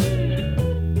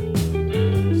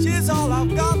 She's all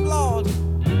I've got, Lord.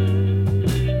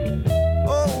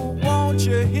 Oh, won't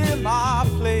you hear my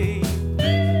plea?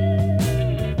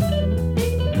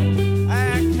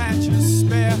 And can't you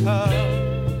spare her?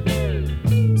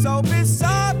 So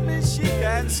beside me she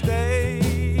can stay.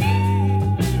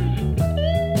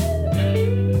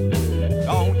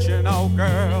 Don't you know,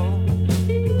 girl?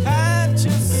 Can't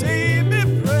you see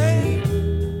me pray?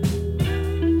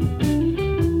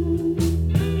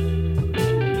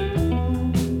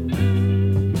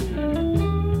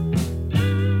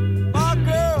 My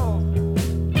girl,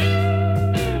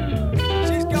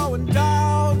 she's going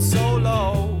down so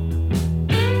low.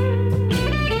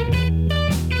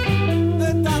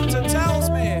 The doctor tells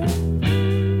me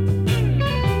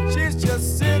she's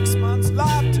just 6 months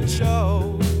life to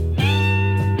show.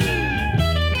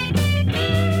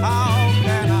 How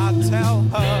can I tell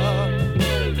her?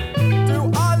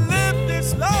 Do I live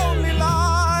this lonely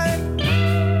life?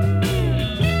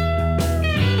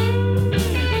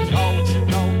 Don't you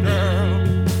know, girl?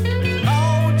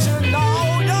 Don't you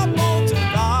know you're born to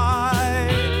die?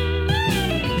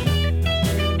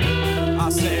 I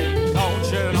said,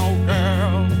 don't you know,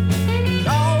 girl?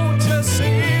 Don't you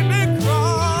see me cry?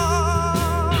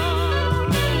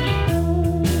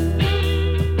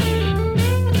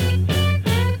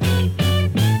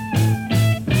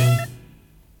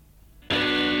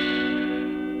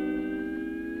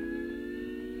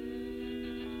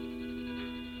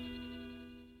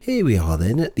 Here we are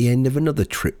then at the end of another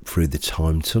trip through the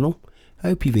time tunnel.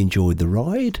 Hope you've enjoyed the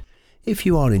ride. If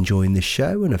you are enjoying the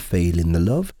show and are feeling the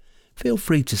love, feel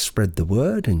free to spread the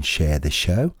word and share the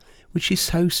show, which is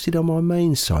hosted on my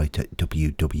main site at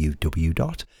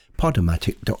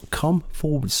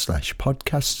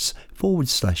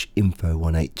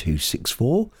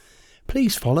www.podomatic.com/podcasts/info18264.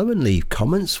 Please follow and leave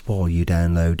comments while you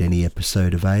download any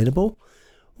episode available.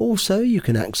 Also, you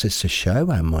can access the show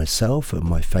and myself at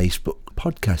my Facebook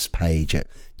podcast page at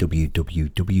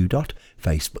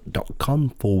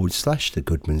www.facebook.com/The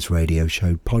Goodman's Radio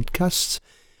Show Podcasts.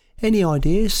 Any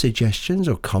ideas, suggestions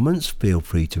or comments, feel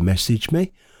free to message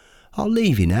me. I'll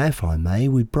leave you now, if I may,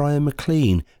 with Bryan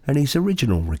Maclean and his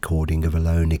original recording of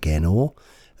Alone Again, or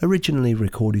originally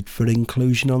recorded for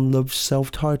inclusion on Love's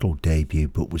self-titled debut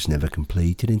but was never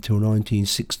completed until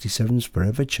 1967's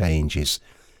Forever Changes.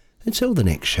 Until the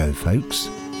next show, folks.